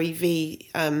of Gary Vee,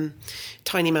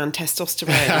 tiny man testosterone.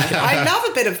 I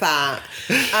love a bit of that.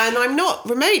 And I'm not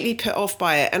remotely put off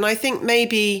by it. And I think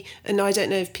maybe, and I don't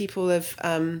know if people of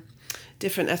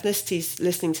different ethnicities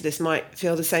listening to this might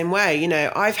feel the same way. You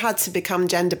know, I've had to become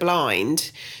gender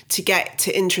blind to get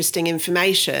to interesting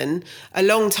information a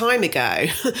long time ago.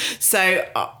 So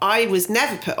I was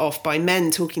never put off by men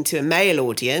talking to a male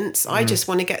audience. I just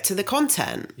want to get to the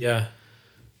content. Yeah.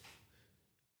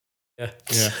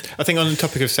 I think on the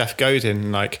topic of Seth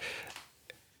Godin, like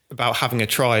about having a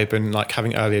tribe and like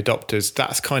having early adopters,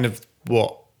 that's kind of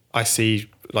what I see,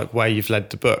 like where you've led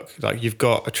the book. Like you've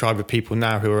got a tribe of people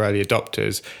now who are early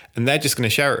adopters, and they're just going to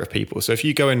share it with people. So if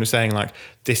you go in and saying like,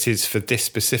 this is for this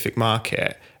specific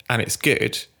market and it's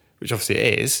good, which obviously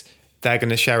it is, they're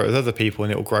going to share it with other people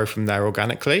and it will grow from there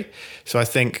organically. So I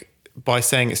think by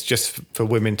saying it's just for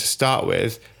women to start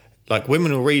with, like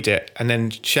women will read it and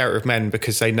then share it with men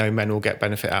because they know men will get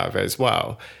benefit out of it as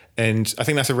well. And I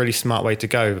think that's a really smart way to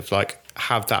go, of like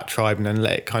have that tribe and then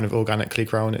let it kind of organically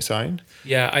grow on its own.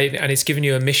 Yeah, and it's given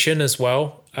you a mission as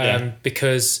well,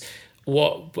 because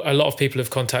what a lot of people have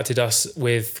contacted us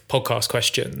with podcast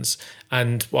questions,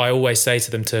 and I always say to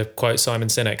them, to quote Simon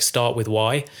Sinek, start with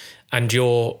why. And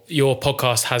your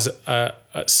podcast has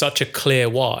such a clear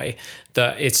why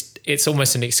that it's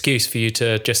almost an excuse for you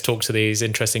to just talk to these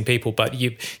interesting people. But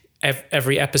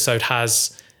every episode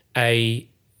has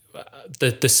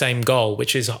the same goal,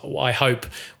 which is, I hope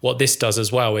what this does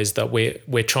as well is that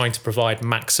we're trying to provide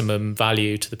maximum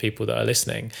value to the people that are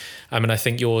listening. And I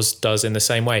think yours does in the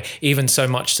same way, even so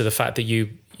much to the fact that you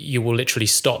will literally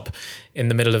stop in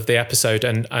the middle of the episode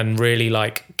and really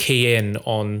like key in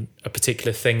on a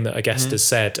particular thing that a guest has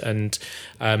said. And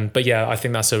but yeah, I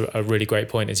think that's a really great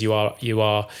point, is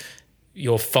you're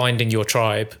finding your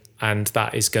tribe, and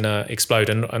that is going to explode,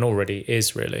 and already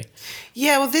is, really.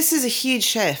 Yeah, well, this is a huge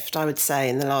shift, I would say,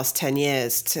 in the last 10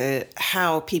 years to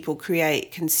how people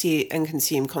create,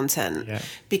 consume content. Yeah.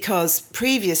 Because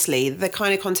previously, the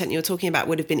kind of content you're talking about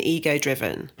would have been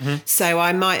ego-driven. So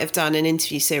I might have done an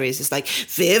interview series. It's like,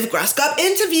 Viv Graskop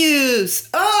interviews!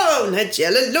 Oh,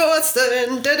 Nigella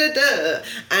Lawson, da-da-da.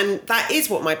 And that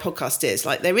is what my podcast is.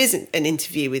 Like, there isn't an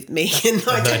interview with me and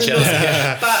Nigella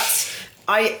Lawson. But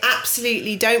I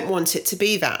absolutely don't want it to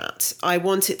be that. I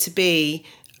want it to be,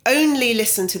 only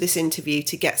listen to this interview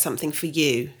to get something for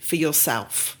you, for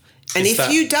yourself. And if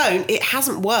you don't, it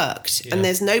hasn't worked, and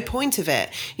there's no point of it.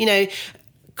 You know,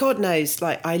 God knows,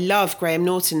 like, I love Graham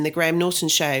Norton, the Graham Norton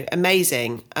Show,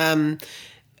 amazing.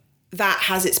 That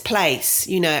has its place,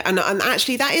 you know, and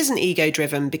actually that isn't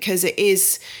ego-driven, because it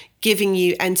is giving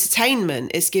you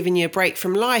entertainment, it's giving you a break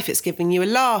from life, it's giving you a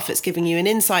laugh, it's giving you an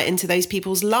insight into those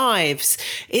people's lives.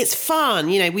 It's fun,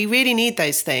 you know, we really need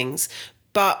those things,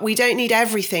 but we don't need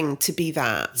everything to be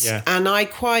that. Yeah. And I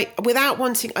don't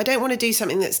want to do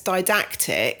something that's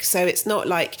didactic, so it's not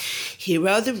like, here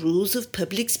are the rules of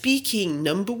public speaking,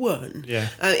 number 1. Yeah.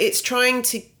 It's trying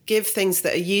to give things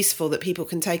that are useful that people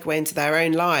can take away into their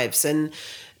own lives. And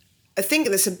I think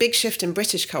there's a big shift in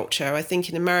British culture. I think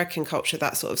in American culture,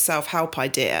 that sort of self-help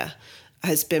idea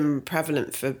has been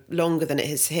prevalent for longer than it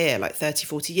is here, like 30,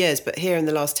 40 years. But here in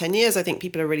the last 10 years, I think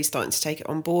people are really starting to take it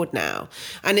on board now.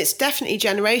 And it's definitely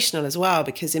generational as well,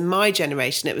 because in my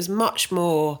generation, it was much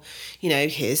more,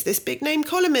 here's this big name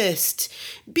columnist,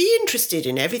 be interested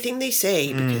in everything they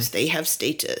say because they have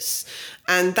status.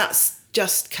 And that's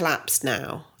just collapsed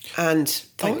now. And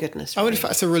thank goodness. I wonder if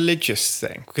that's a religious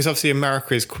thing, because obviously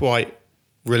America is quite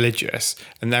religious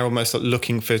and they're almost like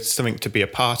looking for something to be a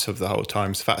part of the whole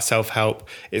time. So that self-help,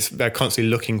 they're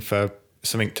constantly looking for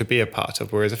something to be a part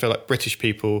of, whereas I feel like British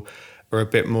people are a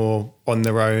bit more on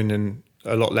their own and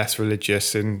a lot less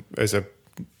religious as a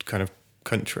kind of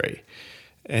country.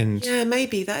 And yeah,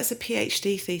 maybe that is a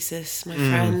PhD thesis, my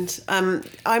friend.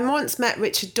 I once met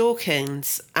Richard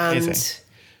Dawkins, and Amazing.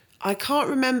 I can't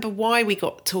remember why we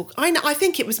got talk. I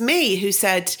think it was me who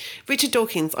said, Richard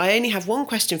Dawkins, I only have one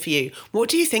question for you. What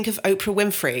do you think of Oprah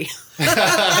Winfrey?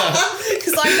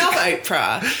 Because I love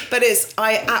Oprah, but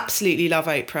I absolutely love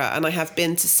Oprah. And I have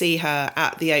been to see her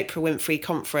at the Oprah Winfrey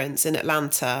conference in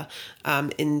Atlanta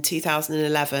in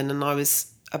 2011. And I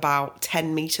was about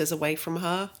 10 meters away from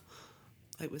her.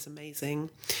 It was amazing.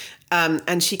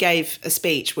 And she gave a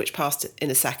speech which passed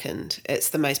in a second. It's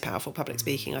the most powerful public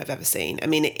speaking I've ever seen. I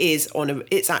mean, it's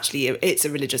a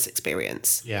religious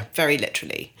experience. Yeah. Very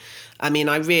literally. I mean,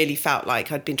 I really felt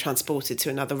like I'd been transported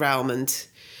to another realm and,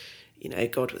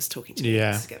 God was talking to me.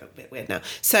 Yeah. It's getting a bit weird now.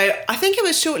 So I think it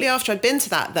was shortly after I'd been to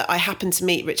that I happened to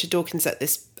meet Richard Dawkins at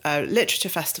this literature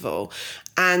festival.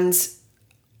 And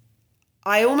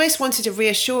I almost wanted a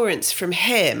reassurance from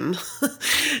him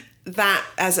that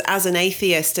as an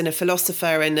atheist and a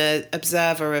philosopher and an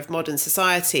observer of modern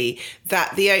society,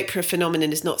 that the Oprah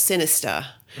phenomenon is not sinister,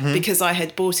 because I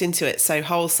had bought into it so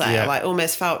wholesale. Yeah. I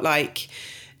almost felt like,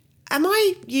 am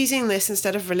I using this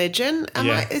instead of religion?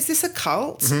 Is this a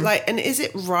cult? And is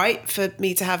it right for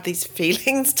me to have these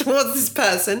feelings towards this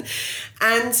person?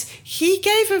 And he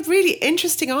gave a really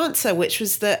interesting answer, which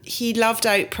was that he loved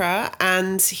Oprah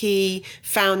and he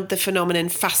found the phenomenon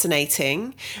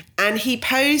fascinating. And he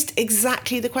posed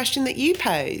exactly the question that you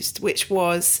posed, which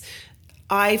was,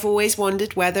 I've always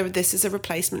wondered whether this is a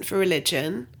replacement for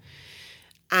religion.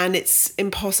 And it's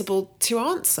impossible to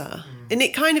answer. And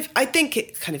I think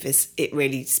it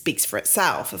really speaks for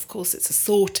itself. Of course, it's a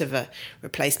sort of a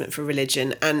replacement for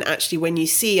religion. And actually, when you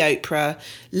see Oprah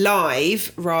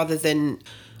live, rather than,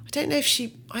 I don't know if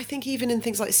I think even in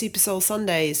things like Super Soul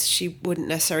Sundays, she wouldn't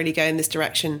necessarily go in this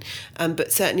direction.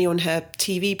 But certainly on her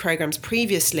TV programs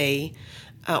previously,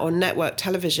 on network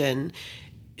television,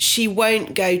 she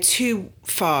won't go too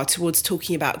far towards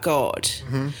talking about God.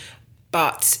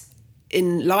 But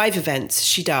in live events,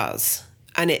 she does,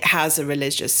 and it has a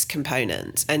religious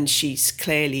component, and she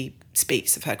clearly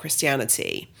speaks of her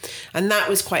Christianity. And that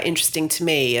was quite interesting to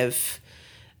me,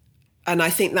 and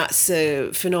I think that's a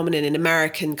phenomenon in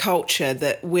American culture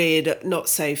that we're not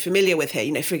so familiar with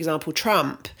here. For example,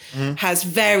 Trump has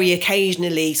very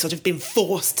occasionally sort of been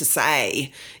forced to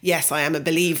say, yes, I am a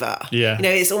believer. Yeah.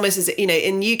 It's almost as,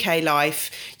 in UK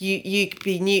life, you can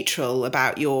be neutral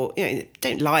about your,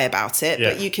 don't lie about it,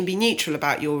 but you can be neutral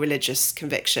about your religious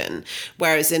conviction.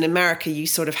 Whereas in America, you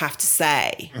sort of have to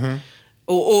say,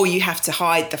 or you have to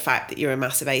hide the fact that you're a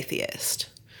massive atheist.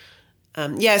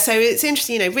 So it's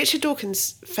interesting, Richard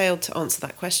Dawkins failed to answer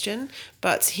that question,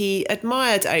 but he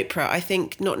admired Oprah, I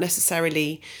think not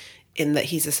necessarily in that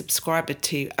he's a subscriber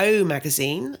to O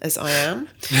Magazine, as I am,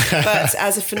 but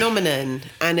as a phenomenon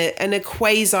and a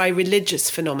quasi-religious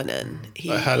phenomenon.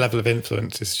 Her level of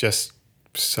influence is just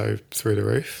so through the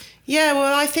roof. Yeah,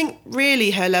 well, I think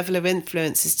really her level of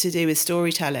influence is to do with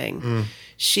storytelling.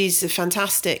 She's a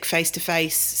fantastic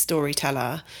face-to-face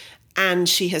storyteller, and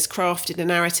she has crafted a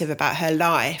narrative about her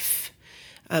life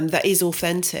that is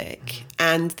authentic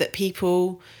and that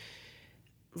people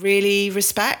really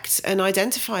respect and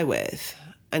identify with.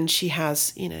 And she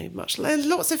has,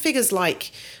 lots of figures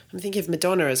like, I'm thinking of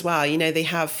Madonna as well. They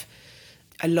have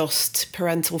a lost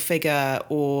parental figure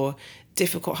or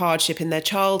difficult hardship in their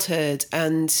childhood.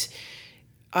 And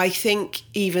I think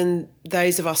even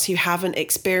those of us who haven't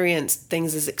experienced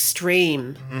things as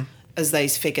extreme as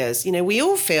those figures, we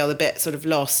all feel a bit sort of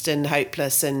lost and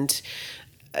hopeless and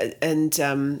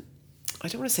I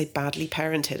don't want to say badly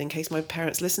parented in case my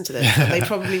parents listen to this, but they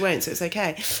probably won't, so it's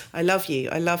okay. I love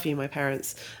you, my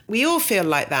parents. We all feel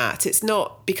like that. It's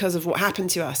not because of what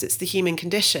happened to us, it's the human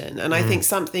condition. And I think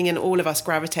something in all of us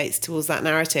gravitates towards that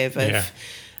narrative of,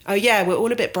 we're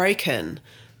all a bit broken,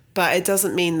 but it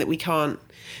doesn't mean that we can't.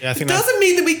 Yeah, I think it doesn't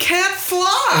mean that we can't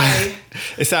fly.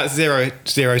 It's that zero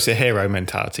to hero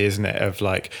mentality, isn't it? Of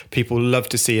like, people love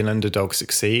to see an underdog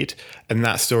succeed. And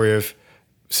that story of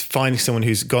finding someone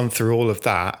who's gone through all of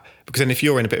that, Because then if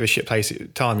you're in a bit of a shit place at the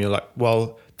time, you're like,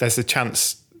 well, there's a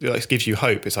chance, it gives you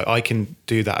hope. It's like, I can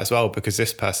do that as well because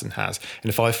this person has. And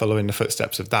if I follow in the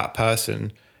footsteps of that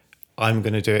person, I'm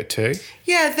going to do it too.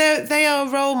 Yeah, they are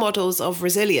role models of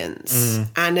resilience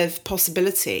and of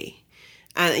possibility.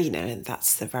 And, you know,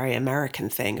 that's the very American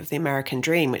thing of the American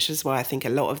dream, which is why I think a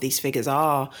lot of these figures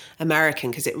are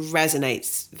American, because it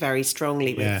resonates very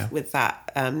strongly with that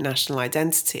national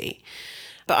identity.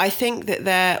 But I think that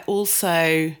they're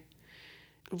also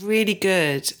really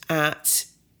good at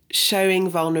showing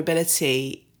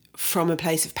vulnerability from a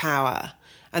place of power.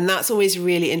 And that's always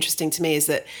really interesting to me, is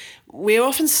that we're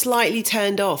often slightly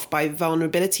turned off by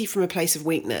vulnerability from a place of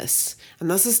weakness.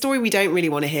 And that's a story we don't really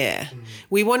want to hear.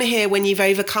 We want to hear when you've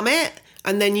overcome it,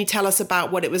 and then you tell us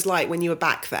about what it was like when you were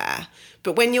back there.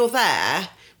 But when you're there,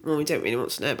 well, we don't really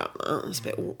want to know about that. It's a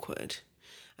bit awkward.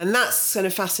 And that's kind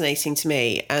of fascinating to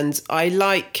me. And I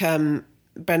like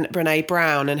Brené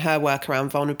Brown and her work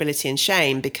around vulnerability and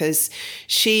shame, because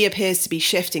she appears to be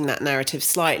shifting that narrative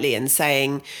slightly and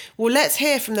saying, well, let's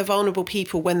hear from the vulnerable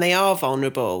people when they are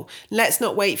vulnerable. Let's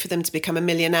not wait for them to become a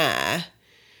millionaire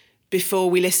before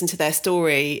we listen to their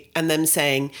story and them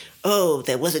saying, oh,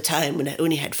 there was a time when I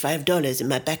only had $5 in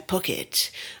my back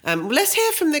pocket. Let's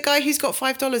hear from the guy who's got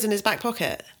 $5 in his back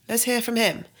pocket. Let's hear from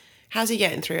him. How's he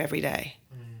getting through every day?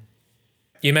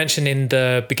 You mentioned in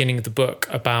the beginning of the book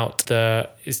about the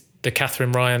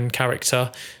Katherine Ryan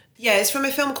character. Yeah, it's from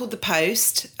a film called The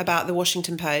Post, about the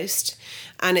Washington Post.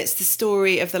 And it's the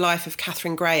story of the life of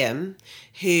Katharine Graham,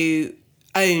 who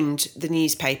owned the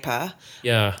newspaper.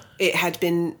 Yeah. It had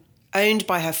been owned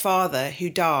by her father,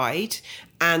 who died,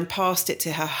 and passed it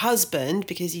to her husband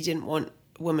because he didn't want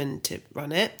woman to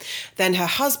run it. Then her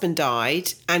husband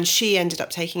died and she ended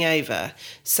up taking over.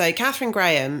 So Katharine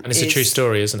Graham, and it's a true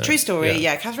story, isn't it? True story,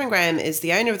 yeah. Katharine Graham is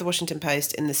the owner of the Washington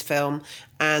Post in this film,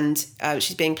 and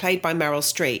she's being played by Meryl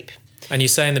Streep. And you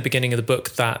say in the beginning of the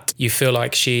book that you feel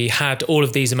like she had all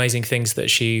of these amazing things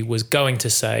that she was going to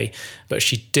say, but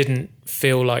she didn't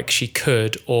feel like she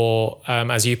could, or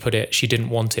as you put it, she didn't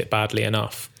want it badly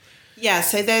enough. Yeah,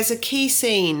 so there's a key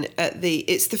scene at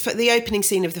it's the opening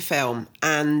scene of the film,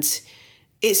 and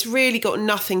it's really got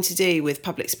nothing to do with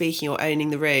public speaking or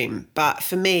owning the room. But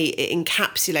for me, it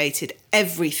encapsulated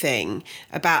everything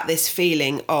about this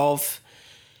feeling of,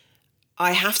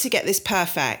 I have to get this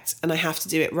perfect and I have to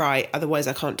do it right, otherwise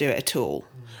I can't do it at all.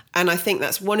 And I think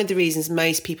that's one of the reasons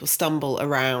most people stumble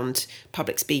around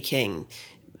public speaking,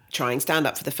 trying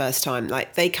stand-up for the first time.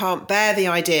 Like, they can't bear the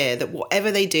idea that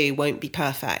whatever they do won't be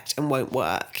perfect and won't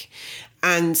work.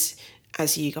 And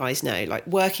as you guys know, like,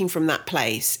 working from that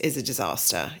place is a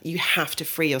disaster. You have to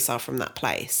free yourself from that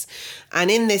place.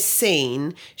 And in this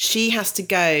scene, she has to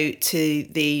go to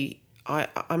the,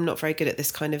 I'm not very good at this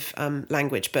kind of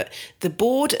language, but the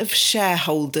board of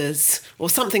shareholders or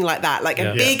something like that, like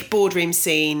a big boardroom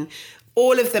scene.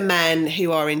 All of the men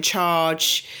who are in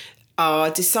charge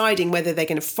are deciding whether they're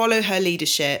going to follow her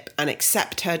leadership and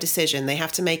accept her decision. They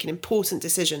have to make an important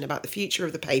decision about the future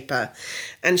of the paper.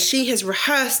 And she has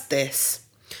rehearsed this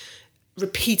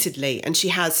repeatedly. And she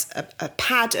has a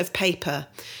pad of paper,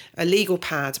 a legal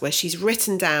pad, where she's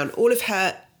written down all of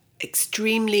her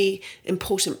extremely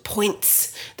important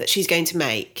points that she's going to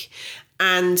make.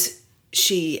 And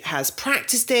she has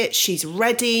practiced it. She's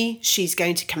ready. She's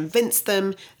going to convince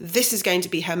them this is going to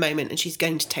be her moment, and she's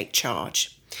going to take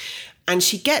charge. And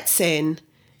she gets in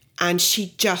and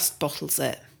she just bottles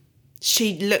it.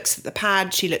 She looks at the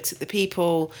pad, she looks at the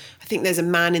people. I think there's a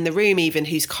man in the room even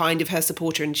who's kind of her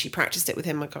supporter, and she practiced it with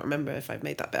him. I can't remember if I've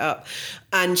made that bit up.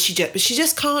 And she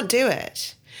just can't do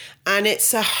it. And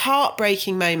it's a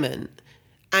heartbreaking moment.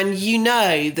 And you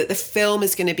know that the film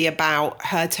is going to be about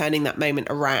her turning that moment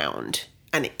around.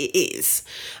 And it is.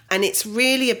 And it's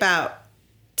really about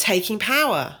taking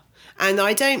power. And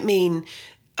I don't mean,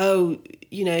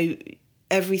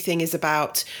 everything is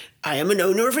about, I am an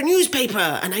owner of a newspaper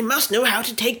and I must know how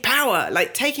to take power.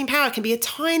 Like, taking power can be a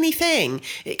tiny thing.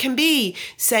 It can be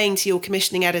saying to your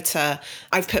commissioning editor,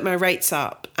 I've put my rates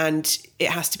up and it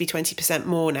has to be 20%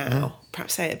 more now.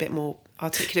 Perhaps say it a bit more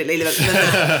articulately than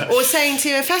that. Or saying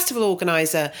to a festival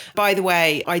organiser, by the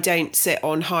way, I don't sit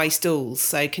on high stools,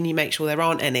 so can you make sure there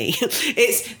aren't any?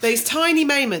 It's those tiny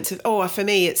moments of, for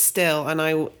me it's still, and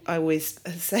I always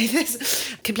say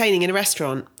this, complaining in a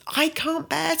restaurant. I can't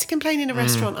bear to complain in a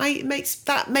restaurant.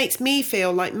 That makes me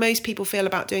feel like most people feel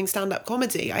about doing stand-up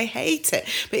comedy. I hate it.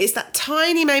 But it's that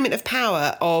tiny moment of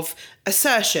power of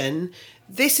assertion.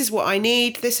 This is what I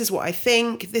need. This is what I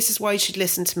think. This is why you should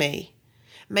listen to me.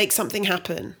 Make something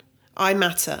happen. I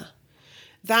matter.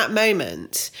 That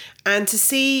moment. And to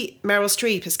see Meryl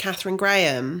Streep as Katharine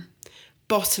Graham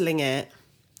bottling it,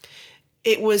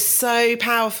 it was so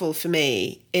powerful for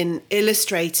me in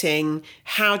illustrating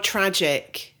how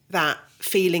tragic that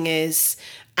feeling is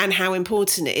and how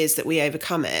important it is that we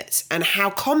overcome it and how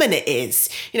common it is.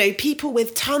 You know, people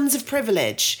with tons of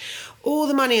privilege, all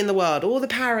the money in the world, all the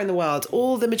power in the world,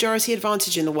 all the majority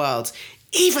advantage in the world,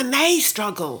 even they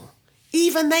struggle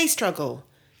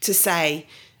to say,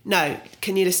 no,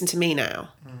 can you listen to me now?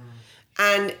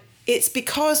 And it's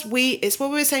because it's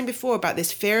what we were saying before about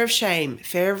this fear of shame,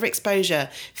 fear of exposure,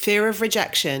 fear of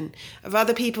rejection, of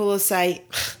other people will say,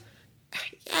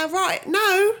 yeah, right,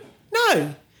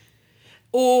 no.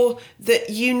 Or that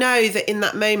you know that in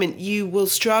that moment you will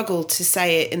struggle to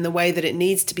say it in the way that it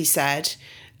needs to be said,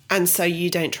 and so you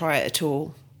don't try it at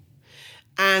all.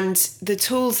 And the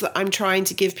tools that I'm trying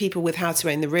to give people with How to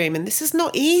Own the Room, and this is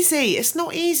not easy. It's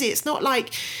not easy. It's not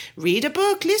like read a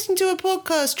book, listen to a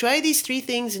podcast, try these 3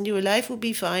 things and your life will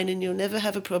be fine and you'll never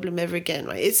have a problem ever again,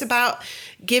 right? It's about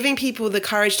giving people the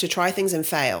courage to try things and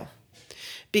fail.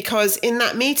 Because in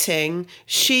that meeting,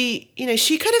 she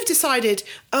could have decided,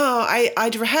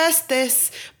 I'd rehearsed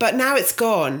this, but now it's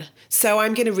gone, so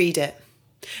I'm going to read it.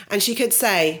 And she could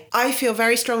say, I feel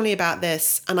very strongly about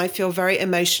this and I feel very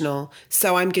emotional,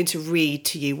 so I'm going to read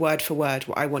to you word for word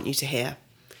what I want you to hear.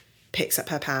 Picks up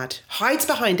her pad, hides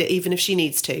behind it even if she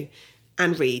needs to,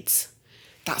 and reads.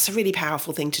 That's a really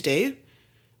powerful thing to do.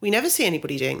 We never see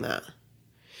anybody doing that.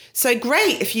 So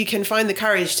great if you can find the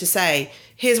courage to say,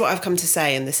 here's what I've come to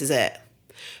say and this is it.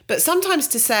 But sometimes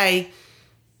to say,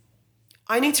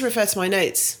 I need to refer to my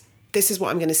notes. This is what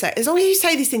I'm going to say. As long as you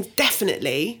say these things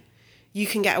definitely, you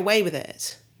can get away with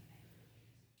it.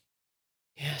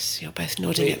 Yes, you're both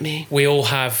nodding at me. We all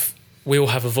have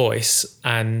a voice,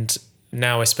 and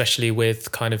now especially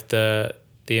with kind of the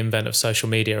invent of social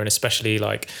media, and especially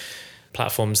like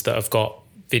platforms that have got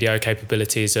video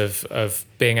capabilities of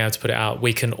being able to put it out,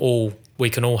 we can all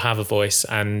have a voice.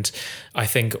 And I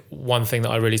think one thing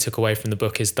that I really took away from the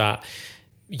book is that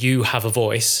you have a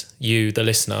voice, you, the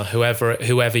listener,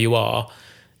 whoever you are.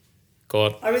 Go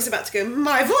on. I was about to go,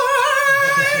 my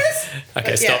voice.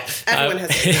 Okay, stop. Everyone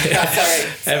has a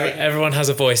voice. Sorry. Everyone has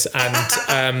a voice,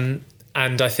 and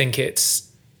and I think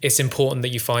it's important that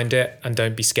you find it and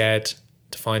don't be scared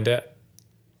to find it.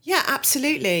 Yeah,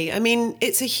 absolutely. I mean,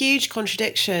 it's a huge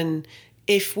contradiction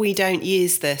if we don't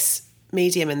use this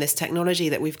medium and this technology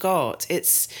that we've got.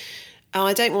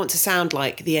 I don't want to sound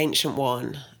like the ancient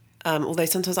one. Although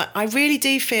sometimes I really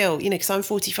do feel, because I'm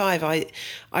 45,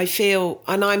 I feel,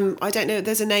 and I don't know,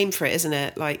 there's a name for it, isn't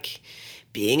it? Like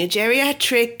being a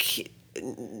geriatric,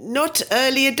 not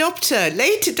early adopter,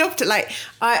 late adopter. Like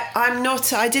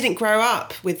I didn't grow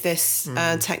up with this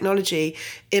technology.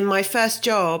 In my first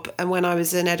job, and when I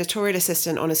was an editorial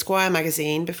assistant on Esquire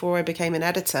magazine, before I became an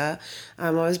editor, I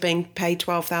was being paid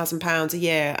 £12,000 a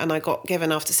year, and I got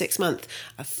given after 6 months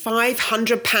a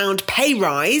 £500 pay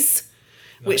rise.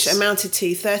 Which amounted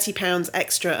to £30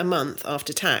 extra a month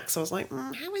after tax. So I was like,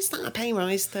 how is that a pay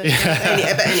rise? But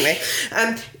anyway,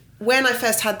 when I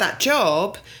first had that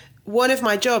job, one of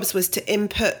my jobs was to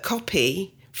input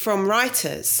copy from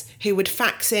writers who would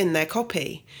fax in their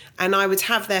copy. And I would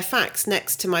have their fax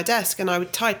next to my desk and I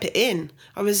would type it in.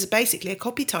 I was basically a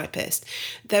copy typist.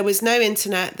 There was no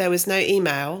internet, there was no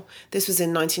email. This was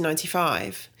in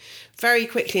 1995. Very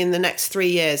quickly in the next 3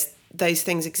 years, those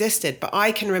things existed, but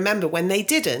I can remember when they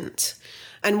didn't.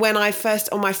 And when on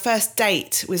my first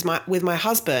date with my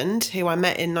husband, who I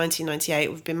met in 1998,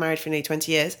 we've been married for nearly 20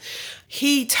 years,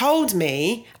 he told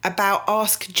me about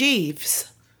Ask Jeeves.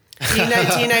 Do you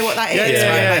know what that is?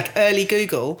 Yeah. Like early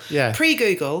Google, Yeah.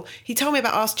 pre-Google. He told me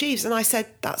about Ask Jeeves, and I said,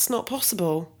 that's not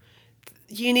possible.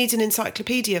 You need an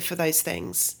encyclopedia for those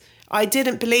things. I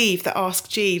didn't believe that Ask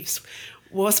Jeeves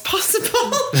was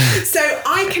possible. So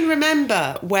I can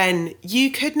remember when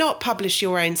you could not publish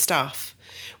your own stuff,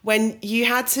 when you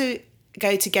had to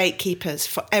go to gatekeepers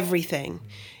for everything.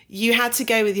 You had to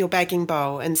go with your begging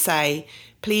bowl and say,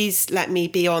 please let me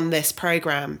be on this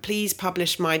program. Please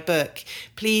publish my book.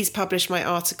 Please publish my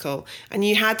article. And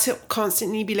you had to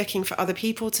constantly be looking for other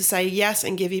people to say yes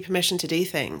and give you permission to do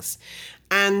things.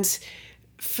 And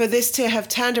for this to have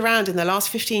turned around in the last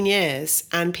 15 years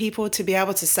and people to be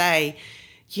able to say,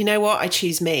 you know what, I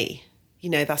choose me.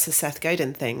 That's a Seth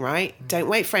Godin thing, right? Don't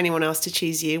wait for anyone else to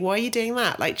choose you. Why are you doing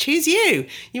that? Like, choose you.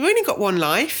 You've only got one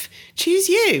life. Choose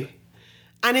you.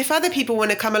 And if other people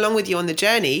want to come along with you on the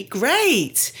journey,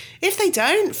 great. If they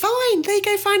don't, fine. They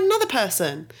go find another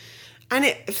person. And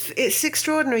it's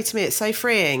extraordinary to me. It's so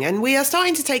freeing. And we are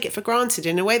starting to take it for granted.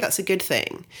 In a way, that's a good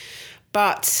thing.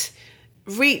 But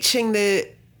reaching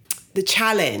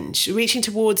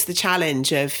towards the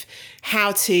challenge of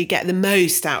how to get the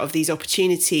most out of these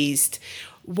opportunities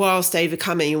whilst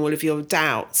overcoming all of your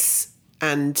doubts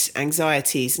and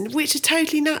anxieties, which are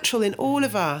totally natural in all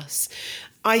of us.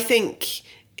 I think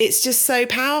it's just so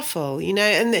powerful,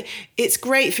 and it's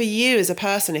great for you as a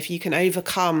person if you can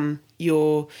overcome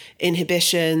your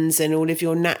inhibitions and all of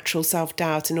your natural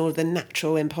self-doubt and all of the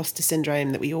natural imposter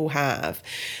syndrome that we all have.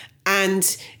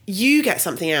 And you get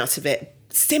something out of it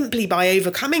simply by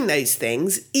overcoming those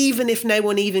things, even if no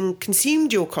one even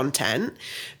consumed your content.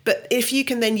 But if you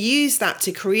can then use that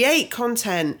to create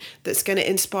content that's going to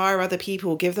inspire other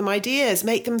people, give them ideas,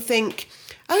 make them think,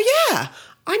 oh yeah,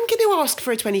 I'm going to ask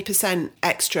for a 20%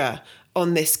 extra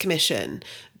on this commission,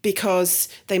 because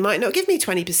they might not give me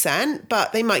 20%,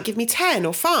 but they might give me 10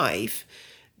 or 5.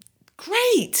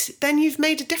 Great. Then you've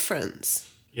made a difference.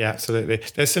 Yeah, absolutely.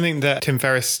 There's something that Tim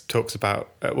Ferriss talks about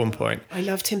at one point. I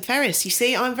love Tim Ferriss. You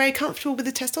see, I'm very comfortable with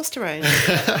the testosterone.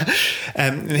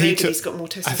 Nobody's got more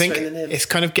testosterone I think than him. It's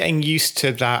kind of getting used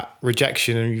to that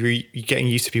rejection and you're getting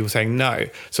used to people saying no.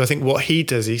 So I think what he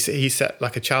does, he set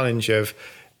like a challenge of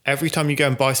every time you go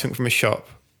and buy something from a shop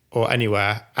or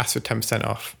anywhere, ask for 10%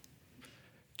 off.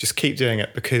 Just keep doing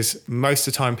it, because most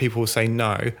of the time people will say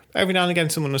no. Every now and again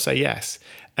someone will say yes.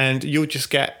 And you'll just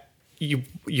get... You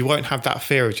won't have that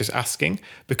fear of just asking,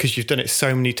 because you've done it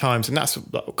so many times, and that's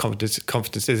what confidence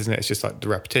is, isn't it? It's just like the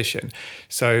repetition.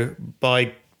 So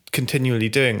by continually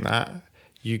doing that,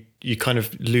 you kind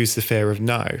of lose the fear of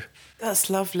no. That's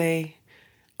lovely.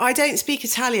 I don't speak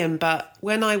Italian, but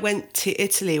when I went to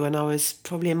Italy when I was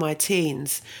probably in my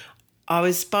teens, I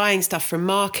was buying stuff from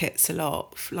markets a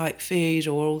lot, like food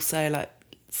or also like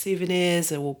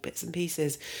souvenirs or bits and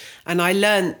pieces. And I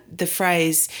learned the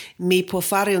phrase, mi può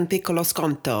fare un piccolo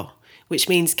sconto, which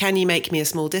means, can you make me a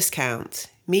small discount?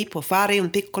 Mi può fare un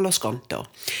piccolo sconto.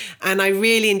 And I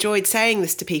really enjoyed saying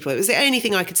this to people. It was the only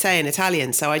thing I could say in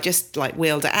Italian, so I just like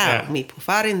wheeled it out. Yeah. Mi può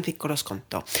fare un piccolo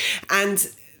sconto. And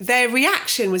their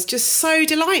reaction was just so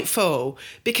delightful,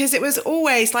 because it was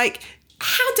always like,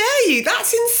 how dare you?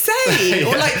 That's insane. Yeah.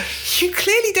 Or like, you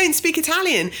clearly don't speak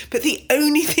Italian, but the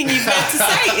only thing you've got to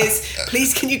say is,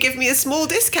 please, can you give me a small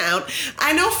discount?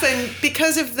 And often,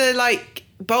 because of the like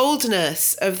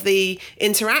boldness of the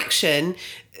interaction,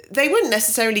 they wouldn't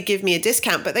necessarily give me a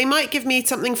discount, but they might give me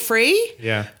something free.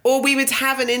 Yeah. Or we would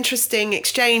have an interesting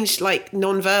exchange, like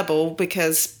non-verbal,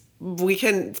 because we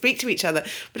can speak to each other.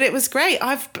 But it was great.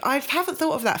 I haven't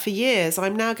thought of that for years.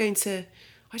 I'm now going to...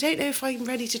 I don't know if I'm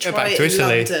ready to try it in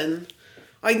London.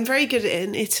 I'm very good at it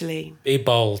in Italy. Be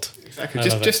bold. Exactly.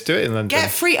 Just do it in London.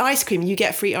 Get free ice cream. You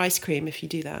get free ice cream if you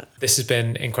do that. This has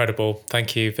been incredible.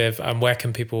 Thank you, Viv. And where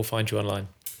can people find you online?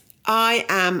 I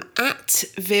am at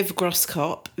Viv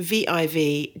Grosskop,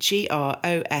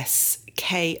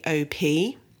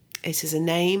 VIVGROSKOP. It is a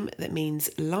name that means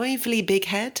lively big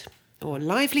head, or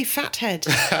lively fat head,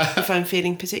 if I'm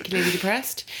feeling particularly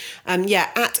depressed.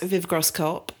 At Viv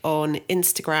Grosskop on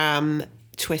Instagram,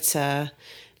 Twitter, a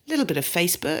little bit of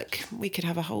Facebook. We could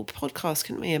have a whole podcast,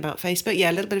 couldn't we, about Facebook?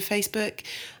 Yeah, a little bit of Facebook.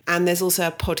 And there's also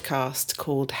a podcast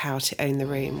called How to Own the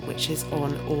Room, which is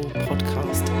on all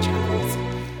podcast channels.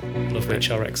 All of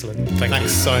which are excellent.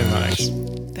 Thanks so much.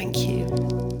 Thank you.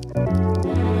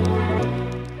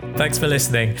 Thanks for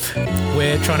listening.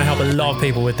 We're trying to help a lot of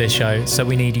people with this show, so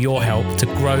we need your help to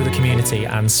grow the community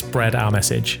and spread our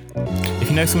message. If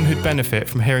you know someone who'd benefit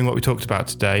from hearing what we talked about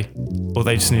today, or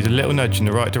they just need a little nudge in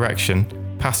the right direction,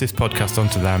 pass this podcast on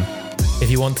to them. If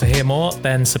you want to hear more,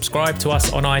 then subscribe to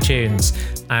us on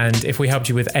iTunes. And if we helped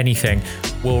you with anything,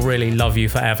 we'll really love you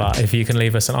forever if you can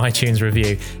leave us an iTunes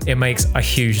review. It makes a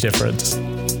huge difference.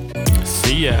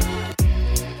 See ya.